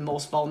impact the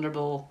most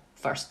vulnerable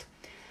first.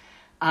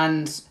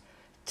 And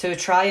to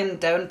try and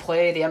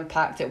downplay the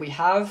impact that we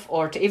have,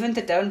 or to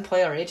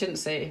downplay our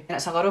agency, and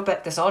it's a little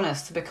bit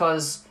dishonest,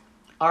 because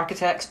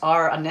architects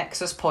are a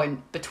nexus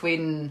point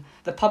between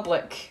the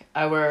public,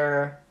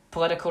 our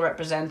political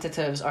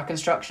representatives, our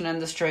construction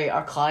industry,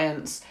 our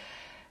clients.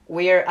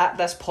 We're at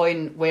this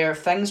point where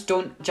things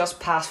don't just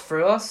pass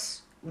through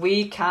us.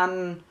 We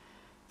can,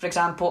 for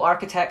example,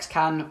 architects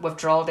can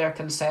withdraw their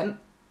consent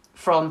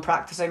from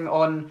practicing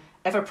on,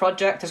 if a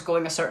project is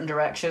going a certain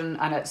direction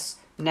and it's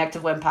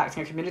negatively impacting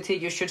your community,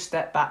 you should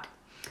step back.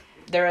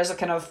 There is a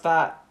kind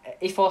of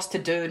ethos to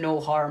do no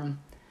harm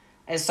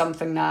is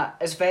something that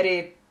is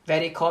very,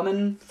 very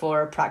common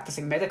for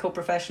practicing medical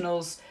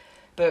professionals,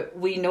 but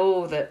we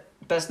know that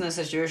business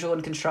as usual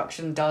in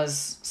construction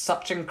does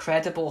such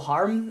incredible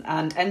harm,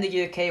 and in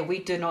the UK we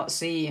do not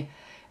see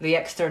the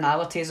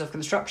externalities of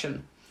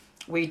construction.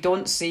 We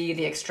don't see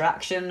the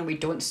extraction, we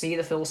don't see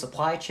the full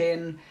supply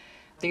chain.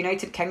 The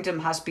United Kingdom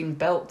has been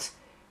built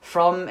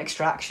from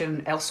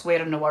extraction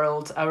elsewhere in the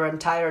world. Our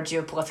entire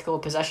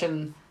geopolitical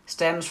position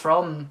stems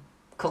from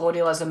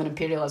colonialism and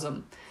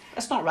imperialism.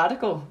 It's not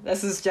radical.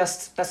 This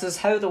is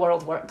how the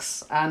world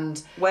works.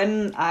 And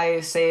when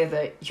I say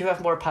that you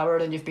have more power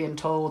than you've been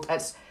told,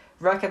 it's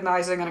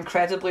recognising an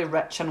incredibly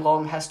rich and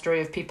long history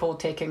of people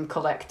taking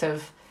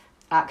collective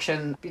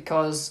action,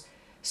 because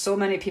so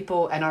many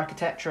people in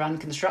architecture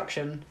and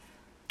construction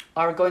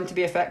are going to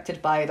be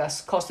affected by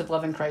this cost of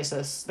living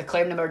crisis. The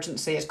climate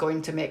emergency is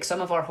going to make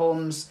some of our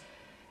homes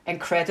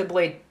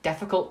incredibly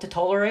difficult to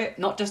tolerate,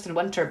 not just in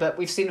winter, but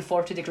we've seen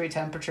 40-degree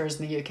temperatures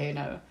in the UK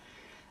now.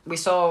 We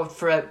saw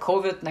throughout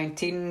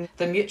COVID-19,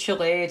 the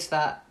mutual aid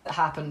that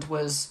happened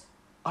was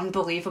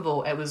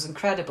unbelievable. It was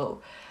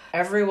incredible.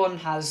 Everyone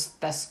has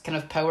this kind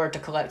of power to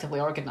collectively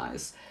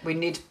organise. We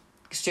need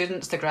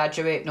students to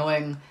graduate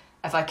knowing,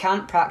 if I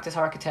can't practice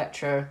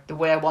architecture the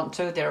way I want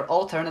to, there are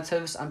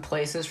alternatives and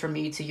places for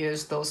me to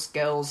use those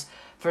skills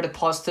for the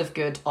positive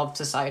good of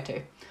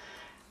society.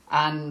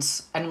 And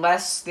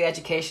unless the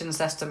education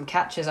system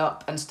catches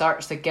up and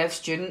starts to give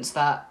students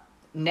that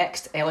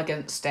next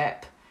elegant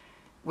step,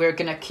 we're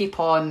going to keep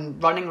on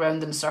running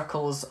round in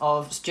circles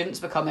of students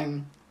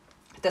becoming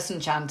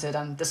disenchanted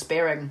and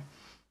despairing.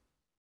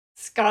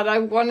 Scott, I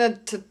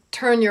wanted to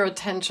turn your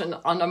attention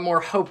on a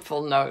more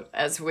hopeful note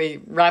as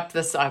we wrap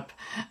this up.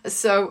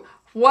 So,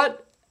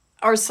 what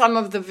are some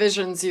of the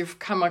visions you've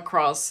come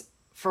across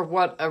for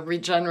what a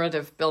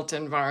regenerative built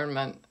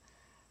environment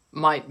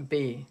might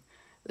be?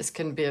 This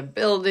can be a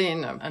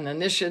building, an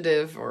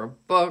initiative, or a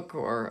book,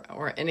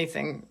 or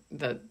anything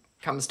that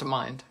comes to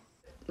mind.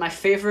 My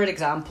favourite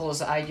examples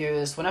that I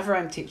use whenever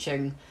I'm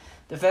teaching,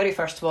 the very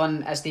first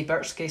one is the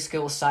Birchsky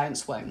School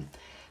Science Wing.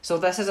 So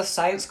this is a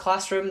science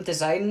classroom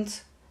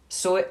designed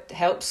so it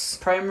helps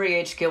primary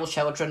age school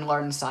children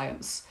learn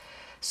science.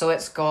 So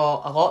it's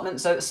got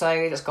allotments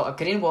outside, it's got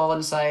a green wall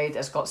inside,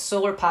 it's got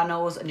solar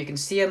panels, and you can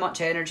see how much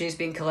energy is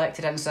being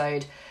collected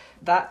inside.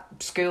 That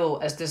school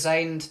is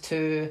designed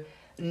to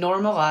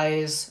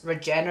normalise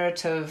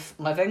regenerative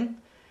living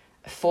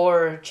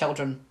for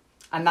children,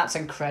 and that's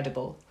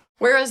incredible.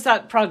 Where is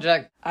that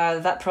project?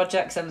 That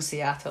project's in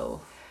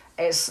Seattle.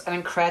 It's an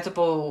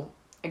incredible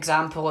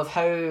example of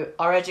how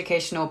our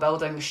educational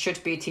buildings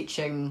should be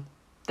teaching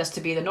this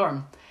to be the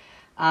norm.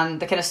 And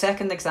the kind of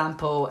second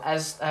example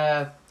is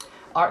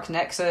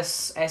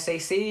ArcNexus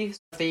SAC.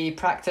 The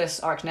practice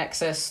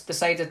ArcNexus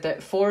decided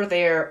that for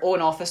their own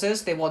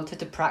offices, they wanted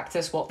to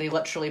practice what they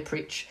literally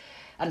preach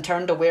and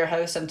turned a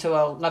warehouse into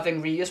a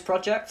living reuse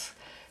project.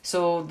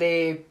 So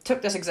they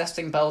took this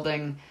existing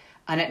building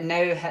and it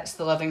now hits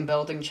the Living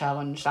Building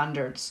Challenge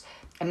standards.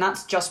 And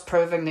that's just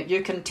proving that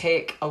you can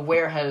take a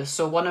warehouse,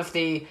 so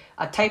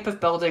a type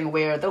of building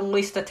where the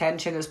least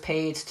attention is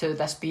paid to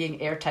this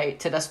being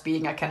airtight, to this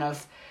being a kind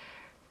of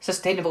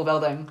sustainable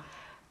building,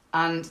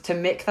 and to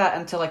make that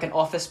into like an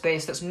office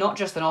space that's not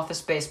just an office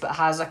space but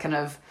has a kind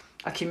of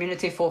a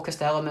community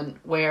focused element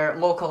where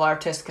local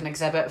artists can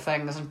exhibit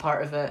things, and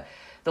part of it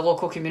the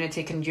local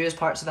community can use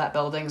parts of that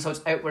building so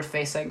it's outward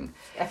facing.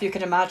 If you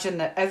can imagine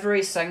that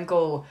every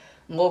single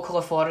local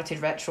authority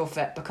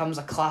retrofit becomes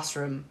a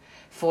classroom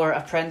for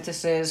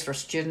apprentices, for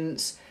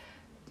students.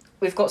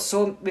 We've got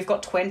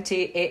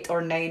 28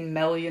 or 9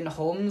 million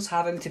homes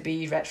having to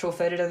be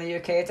retrofitted in the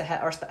UK to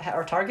hit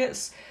our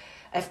targets.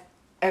 If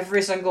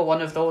every single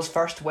one of those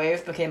first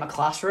wave became a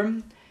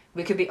classroom,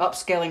 we could be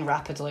upscaling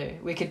rapidly.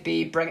 We could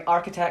be bring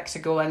architects to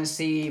go in and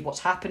see what's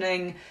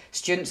happening.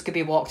 Students could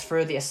be walked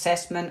through the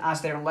assessment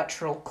as their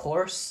literal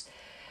course.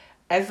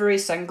 Every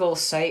single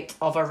site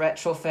of a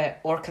retrofit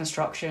or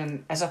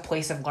construction is a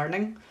place of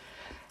learning.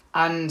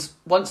 And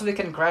once we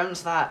can ground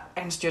that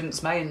in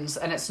students' minds,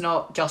 and it's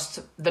not just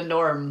the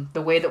norm,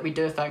 the way that we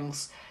do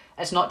things,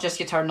 it's not just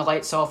you turn the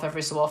lights off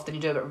every so often,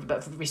 you do a bit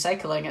of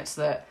recycling, it's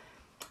that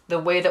the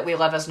way that we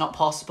live is not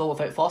possible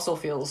without fossil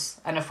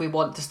fuels. And if we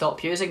want to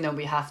stop using them,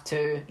 we have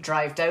to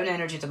drive down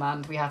energy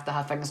demand. We have to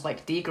have things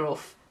like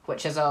degrowth,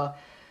 which is a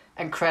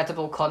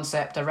incredible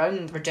concept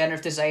around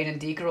regenerative design, and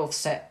degrowth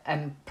sit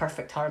in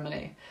perfect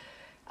harmony.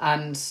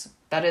 And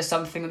that is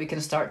something that we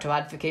can start to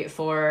advocate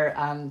for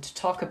and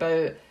talk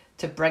about,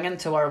 to bring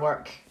into our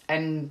work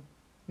in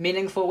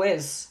meaningful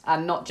ways,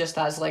 and not just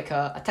as like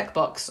a tick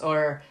box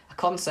or a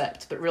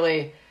concept, but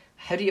really,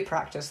 how do you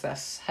practice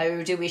this?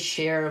 How do we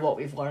share what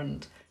we've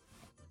learned?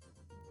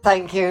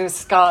 Thank you,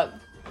 Scott.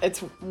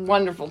 It's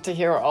wonderful to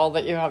hear all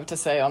that you have to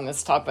say on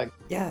this topic.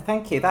 Yeah,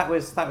 thank you. That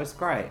was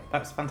great. That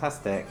was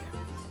fantastic.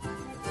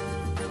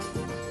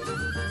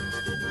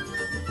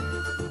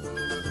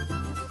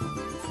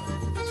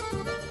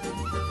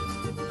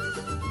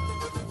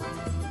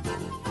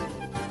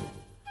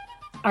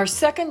 Our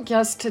second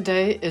guest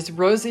today is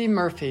Rosie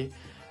Murphy.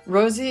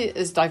 Rosie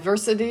is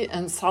Diversity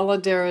and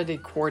Solidarity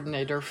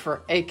Coordinator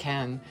for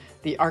ACAN,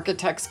 the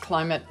Architects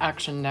Climate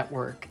Action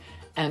Network,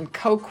 and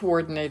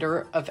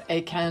co-coordinator of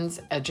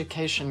ACAN's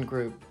education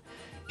group.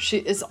 She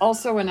is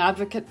also an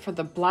advocate for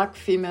the Black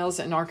Females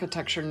in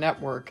Architecture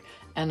Network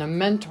and a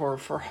mentor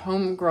for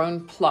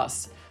Homegrown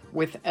Plus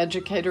with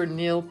educator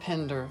Neil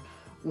Pinder,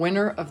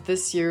 winner of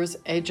this year's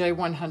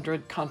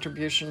AJ100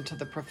 contribution to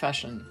the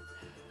profession.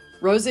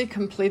 Rosie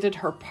completed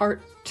her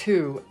Part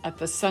 2 at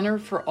the Center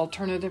for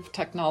Alternative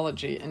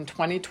Technology in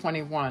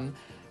 2021,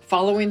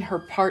 following her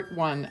Part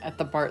 1 at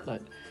the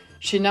Bartlett.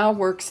 She now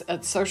works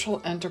at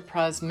social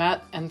enterprise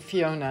Matt and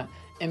Fiona,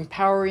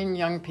 empowering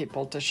young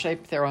people to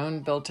shape their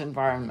own built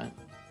environment.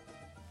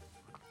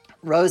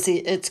 Rosie,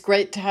 it's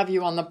great to have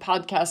you on the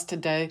podcast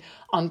today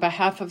on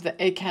behalf of the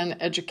ACAN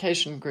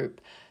Education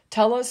Group.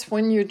 Tell us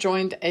when you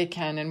joined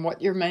ACAN and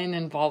what your main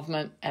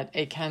involvement at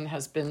ACAN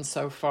has been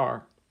so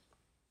far.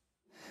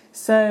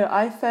 So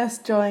I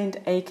first joined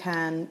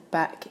ACAN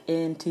back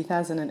in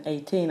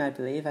 2018, I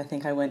believe. I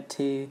think I went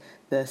to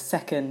the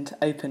second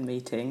open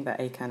meeting that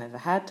ACAN ever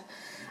had.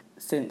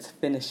 Since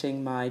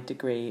finishing my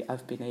degree,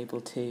 I've been able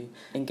to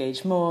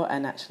engage more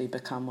and actually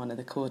become one of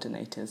the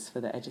coordinators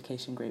for the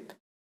education group.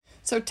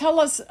 So tell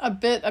us a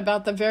bit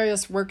about the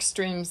various work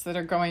streams that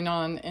are going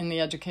on in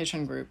the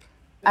education group.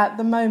 At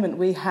the moment,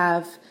 we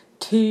have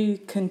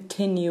 2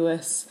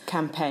 continuous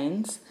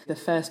campaigns, the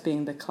first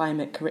being the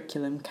Climate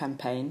Curriculum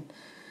campaign,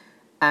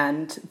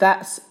 and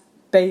that's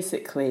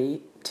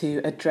basically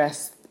to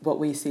address what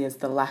we see as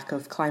the lack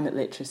of climate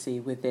literacy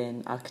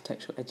within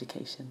architectural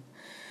education.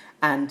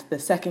 And the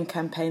second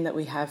campaign that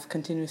we have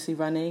continuously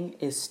running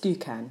is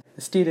STUCAN,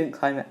 the Student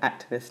Climate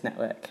Activist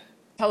Network.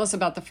 Tell us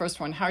about the first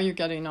one. How are you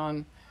getting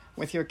on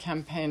with your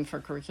campaign for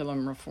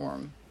curriculum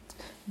reform?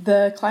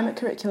 The Climate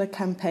Curricula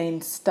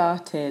campaign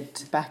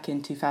started back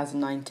in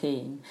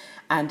 2019,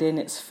 and in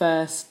its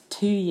first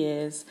 2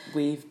 years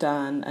we've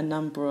done a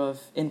number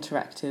of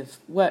interactive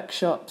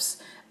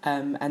workshops,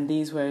 and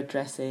these were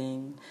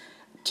addressing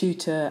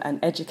tutor and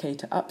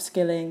educator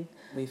upskilling.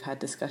 We've had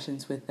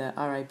discussions with the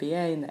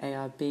RIBA and the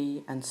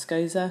ARB and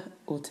SCOSA,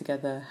 all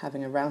together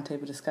having a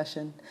roundtable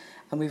discussion.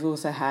 And we've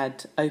also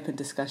had open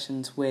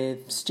discussions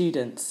with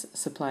students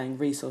supplying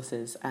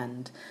resources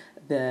and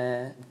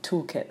the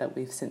toolkit that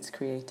we've since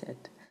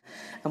created.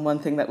 And one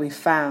thing that we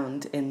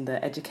found in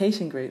the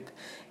education group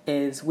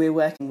is we're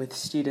working with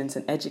students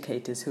and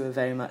educators who are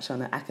very much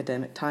on an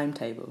academic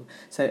timetable.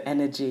 So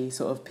energy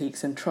sort of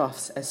peaks and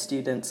troughs as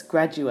students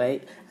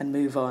graduate and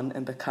move on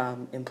and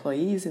become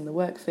employees in the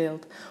work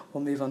field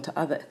or move on to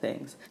other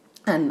things.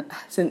 And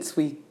since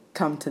we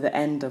come to the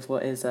end of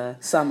what is a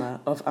summer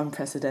of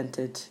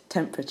unprecedented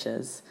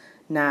temperatures,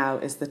 now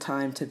is the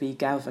time to be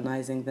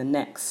galvanising the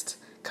next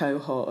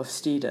cohort of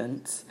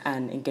students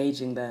and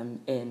engaging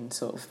them in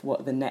sort of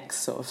what the next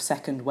sort of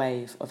second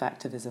wave of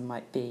activism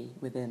might be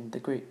within the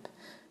group.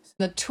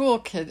 The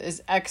toolkit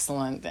is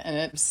excellent and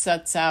it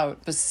sets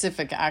out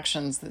specific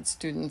actions that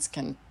students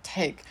can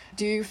take.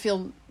 Do you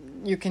feel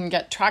you can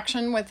get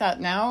traction with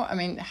that now? I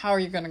mean, how are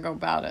you going to go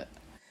about it?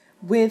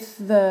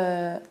 With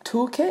the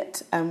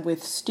toolkit and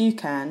with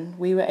STUCAN,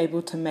 we were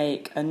able to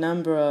make a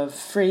number of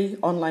free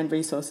online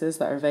resources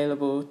that are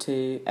available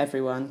to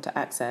everyone to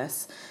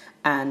access.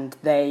 And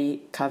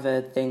they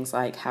covered things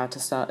like how to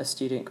start a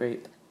student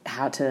group,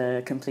 how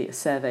to complete a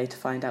survey to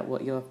find out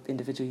what your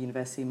individual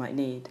university might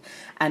need.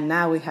 And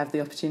now we have the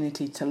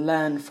opportunity to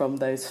learn from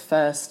those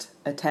first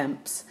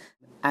attempts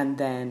and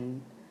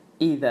then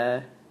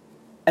either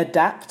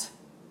adapt,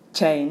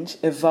 change,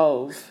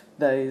 evolve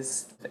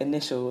those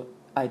initial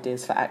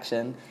ideas for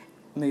action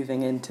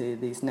moving into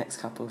these next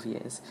couple of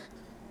years.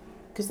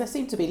 Because there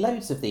seem to be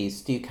loads of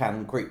these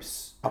STUCAN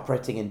groups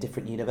operating in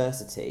different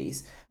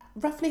universities.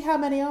 Roughly how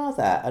many are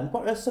there, and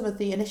what are some of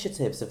the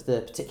initiatives of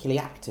the particularly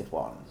active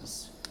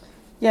ones?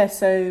 Yeah,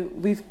 so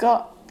we've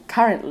got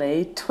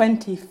currently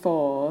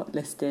 24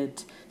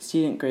 listed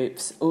student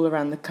groups all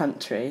around the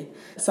country.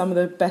 Some of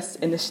the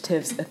best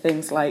initiatives are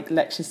things like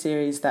lecture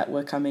series that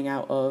were coming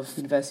out of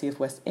University of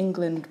West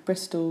England,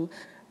 Bristol,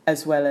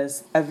 as well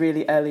as a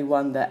really early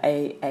one that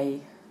AA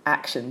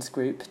Actions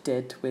group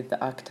did with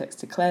the Architects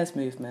Declares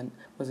movement,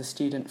 was a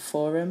student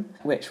forum,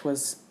 which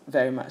was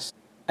very much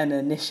an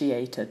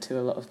initiator to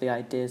a lot of the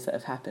ideas that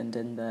have happened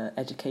in the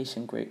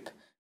education group.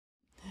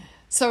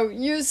 So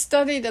you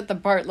studied at the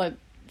Bartlett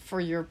for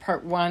your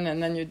part 1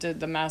 and then you did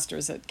the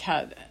master's at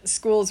CAT,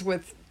 schools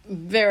with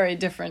very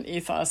different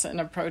ethos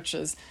and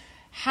approaches.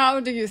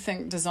 How do you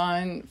think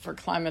design for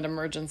climate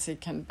emergency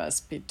can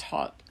best be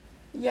taught?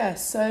 Yeah,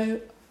 so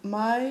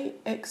my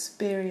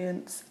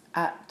experience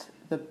at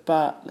the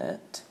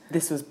Bartlett,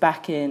 this was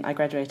I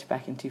graduated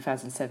back in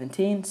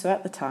 2017, so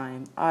at the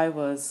time I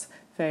was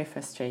very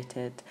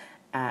frustrated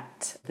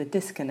at the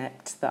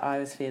disconnect that I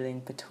was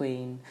feeling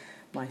between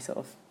my sort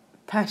of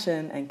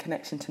passion and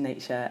connection to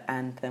nature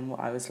and then what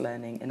I was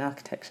learning in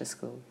architecture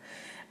school.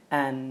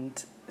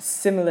 And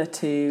similar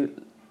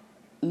to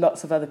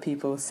lots of other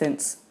people,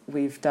 since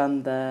we've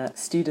done the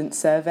student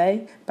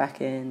survey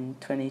back in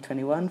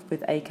 2021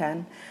 with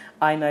ACAN,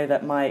 I know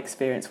that my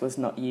experience was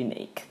not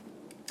unique.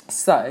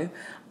 So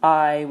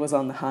I was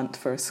on the hunt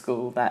for a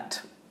school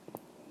that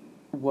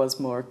was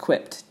more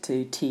equipped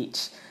to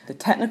teach the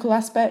technical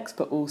aspects,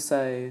 but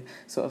also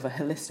sort of a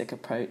holistic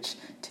approach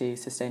to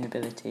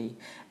sustainability.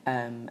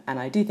 And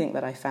I do think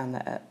that I found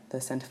that at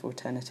the Centre for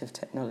Alternative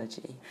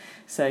Technology.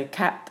 So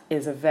CAT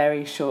is a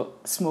very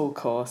short, small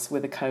course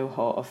with a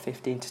cohort of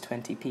 15 to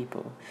 20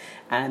 people.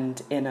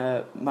 And in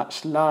a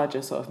much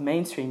larger sort of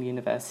mainstream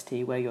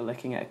university where you're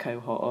looking at a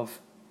cohort of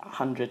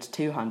 100 to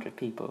 200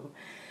 people,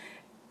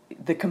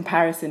 the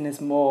comparison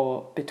is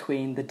more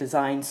between the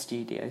design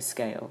studio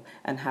scale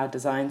and how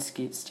design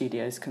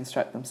studios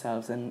construct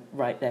themselves and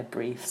write their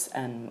briefs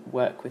and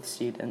work with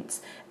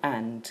students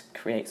and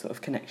create sort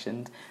of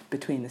connections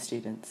between the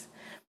students.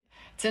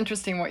 It's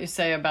interesting what you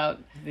say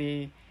about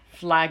the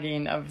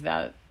flagging of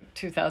that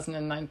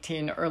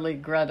 2019 early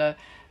Greta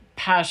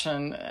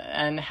passion,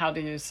 and how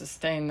do you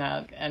sustain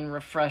that and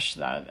refresh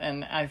that?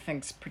 And I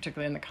think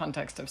particularly in the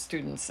context of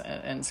students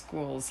and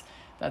schools,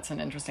 that's an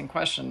interesting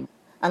question.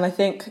 And I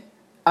think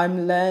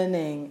I'm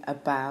learning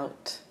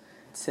about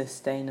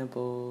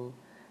sustainable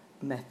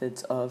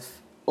methods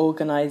of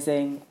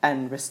organising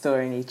and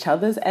restoring each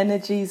other's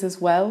energies as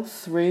well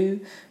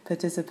through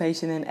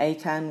participation in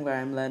ACAN, where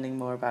I'm learning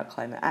more about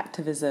climate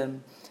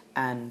activism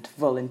and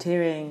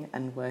volunteering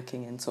and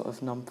working in sort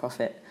of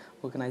non-profit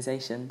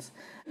organisations.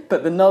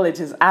 But the knowledge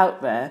is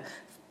out there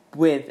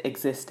with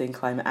existing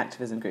climate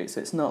activism groups,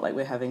 so it's not like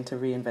we're having to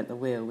reinvent the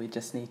wheel. We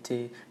just need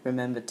to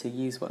remember to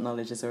use what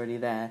knowledge is already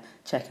there,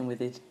 check in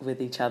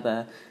with each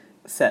other,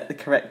 set the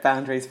correct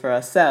boundaries for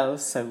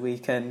ourselves so we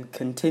can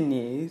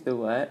continue the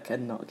work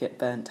and not get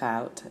burnt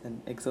out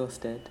and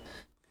exhausted.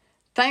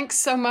 Thanks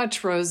so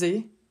much,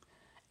 Rosie.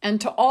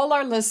 And to all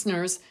our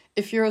listeners,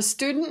 if you're a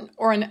student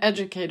or an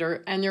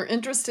educator and you're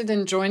interested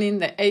in joining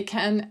the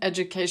ACAN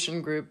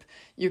Education Group,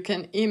 you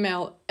can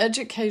email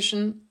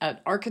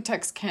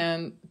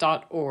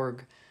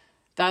education@architectscan.org.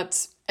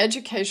 That's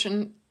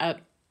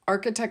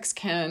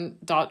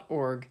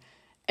education@architectscan.org.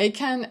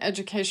 ACAN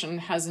Education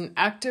has an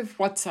active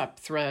WhatsApp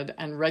thread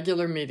and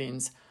regular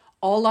meetings.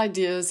 All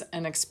ideas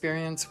and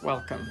experience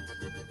welcome.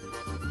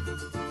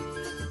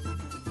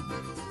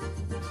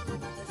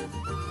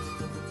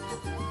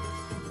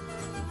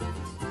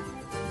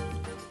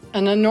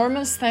 An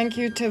enormous thank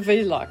you to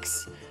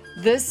Velux.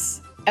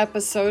 This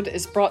episode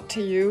is brought to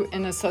you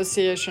in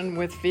association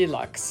with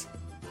Velux.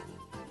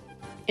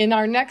 In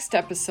our next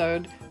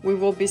episode, we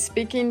will be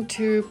speaking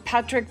to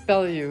Patrick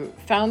Bellew,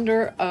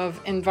 founder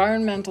of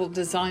environmental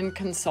design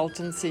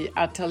consultancy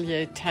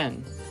Atelier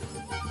 10.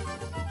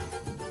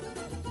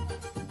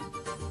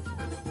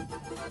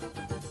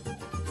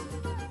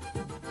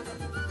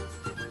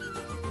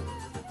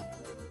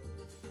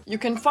 You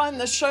can find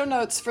the show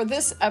notes for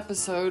this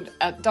episode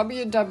at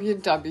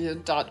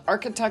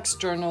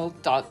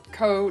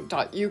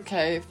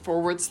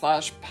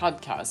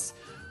www.architectsjournal.co.uk/podcasts,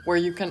 where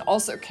you can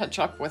also catch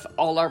up with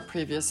all our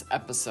previous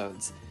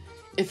episodes.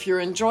 If you're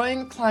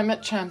enjoying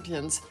Climate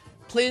Champions,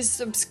 please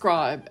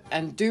subscribe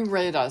and do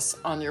rate us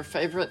on your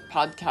favorite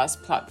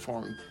podcast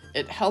platform.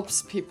 It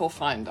helps people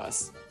find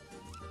us.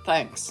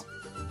 Thanks.